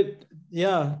openers. And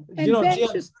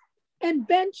benches, and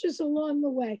benches along the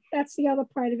way. That's the other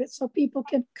part of it. So people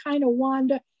can kind of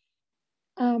wander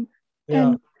and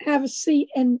have a seat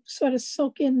and sort of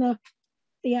soak in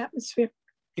the atmosphere.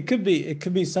 It could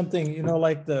be something, you know,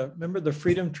 like remember the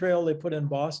Freedom Trail they put in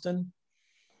Boston?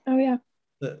 Oh yeah.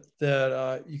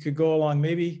 That you could go along.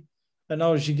 Maybe, I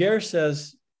know Giguère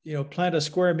says, you know, plant a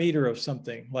square meter of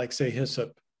something like, say,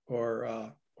 hyssop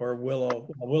or willow.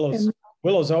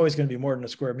 Willow's always going to be more than a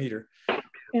square meter.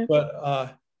 Yeah.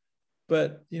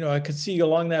 But you know, I could see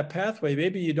along that pathway,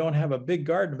 maybe you don't have a big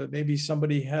garden, but maybe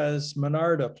somebody has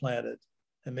Monarda planted,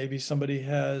 and maybe somebody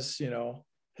has, you know,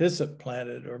 hyssop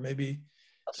planted, or maybe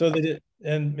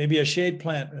and maybe a shade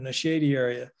plant in a shady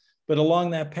area. But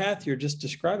along that path you're just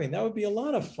describing, that would be a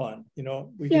lot of fun. You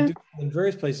know, we can do it in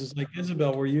various places like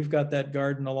Isabel, where you've got that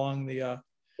garden along the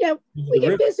we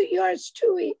can visit yours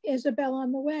too, Isabel,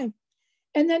 on the way.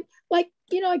 And then, like,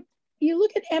 you know, you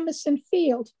look at Emerson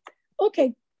Field.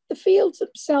 Okay, the fields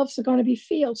themselves are going to be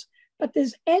fields, but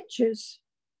there's edges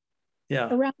Yeah.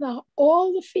 Around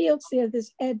all the fields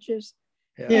there's edges.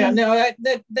 Yeah, no,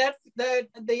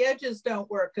 the edges don't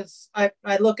work because I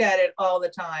look at it all the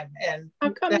time. And how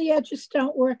come the edges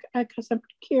don't work? Because I'm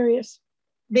curious.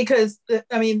 Because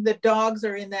the dogs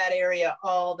are in that area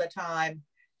all the time.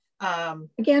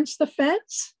 Against the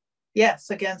fence? Yes,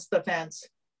 against the fence.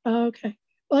 Okay.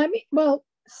 Well,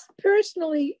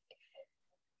 personally,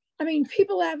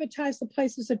 people advertise the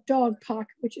place as a dog park,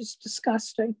 which is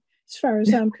disgusting as far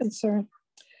as I'm concerned.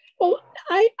 Well,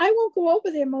 I won't go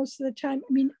over there most of the time.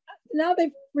 Now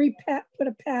they've put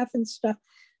a path and stuff,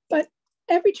 but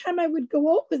every time I would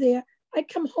go over there, I'd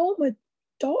come home with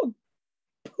dog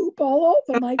poop all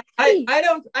over my feet. I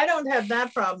don't have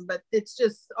that problem, but it's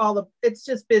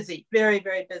just busy, very,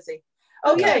 very busy.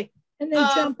 Okay. And they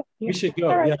jump. We should go.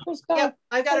 All right, Yeah. let's go. Yep,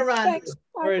 I gotta run. Thanks.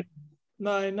 All right.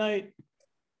 Night.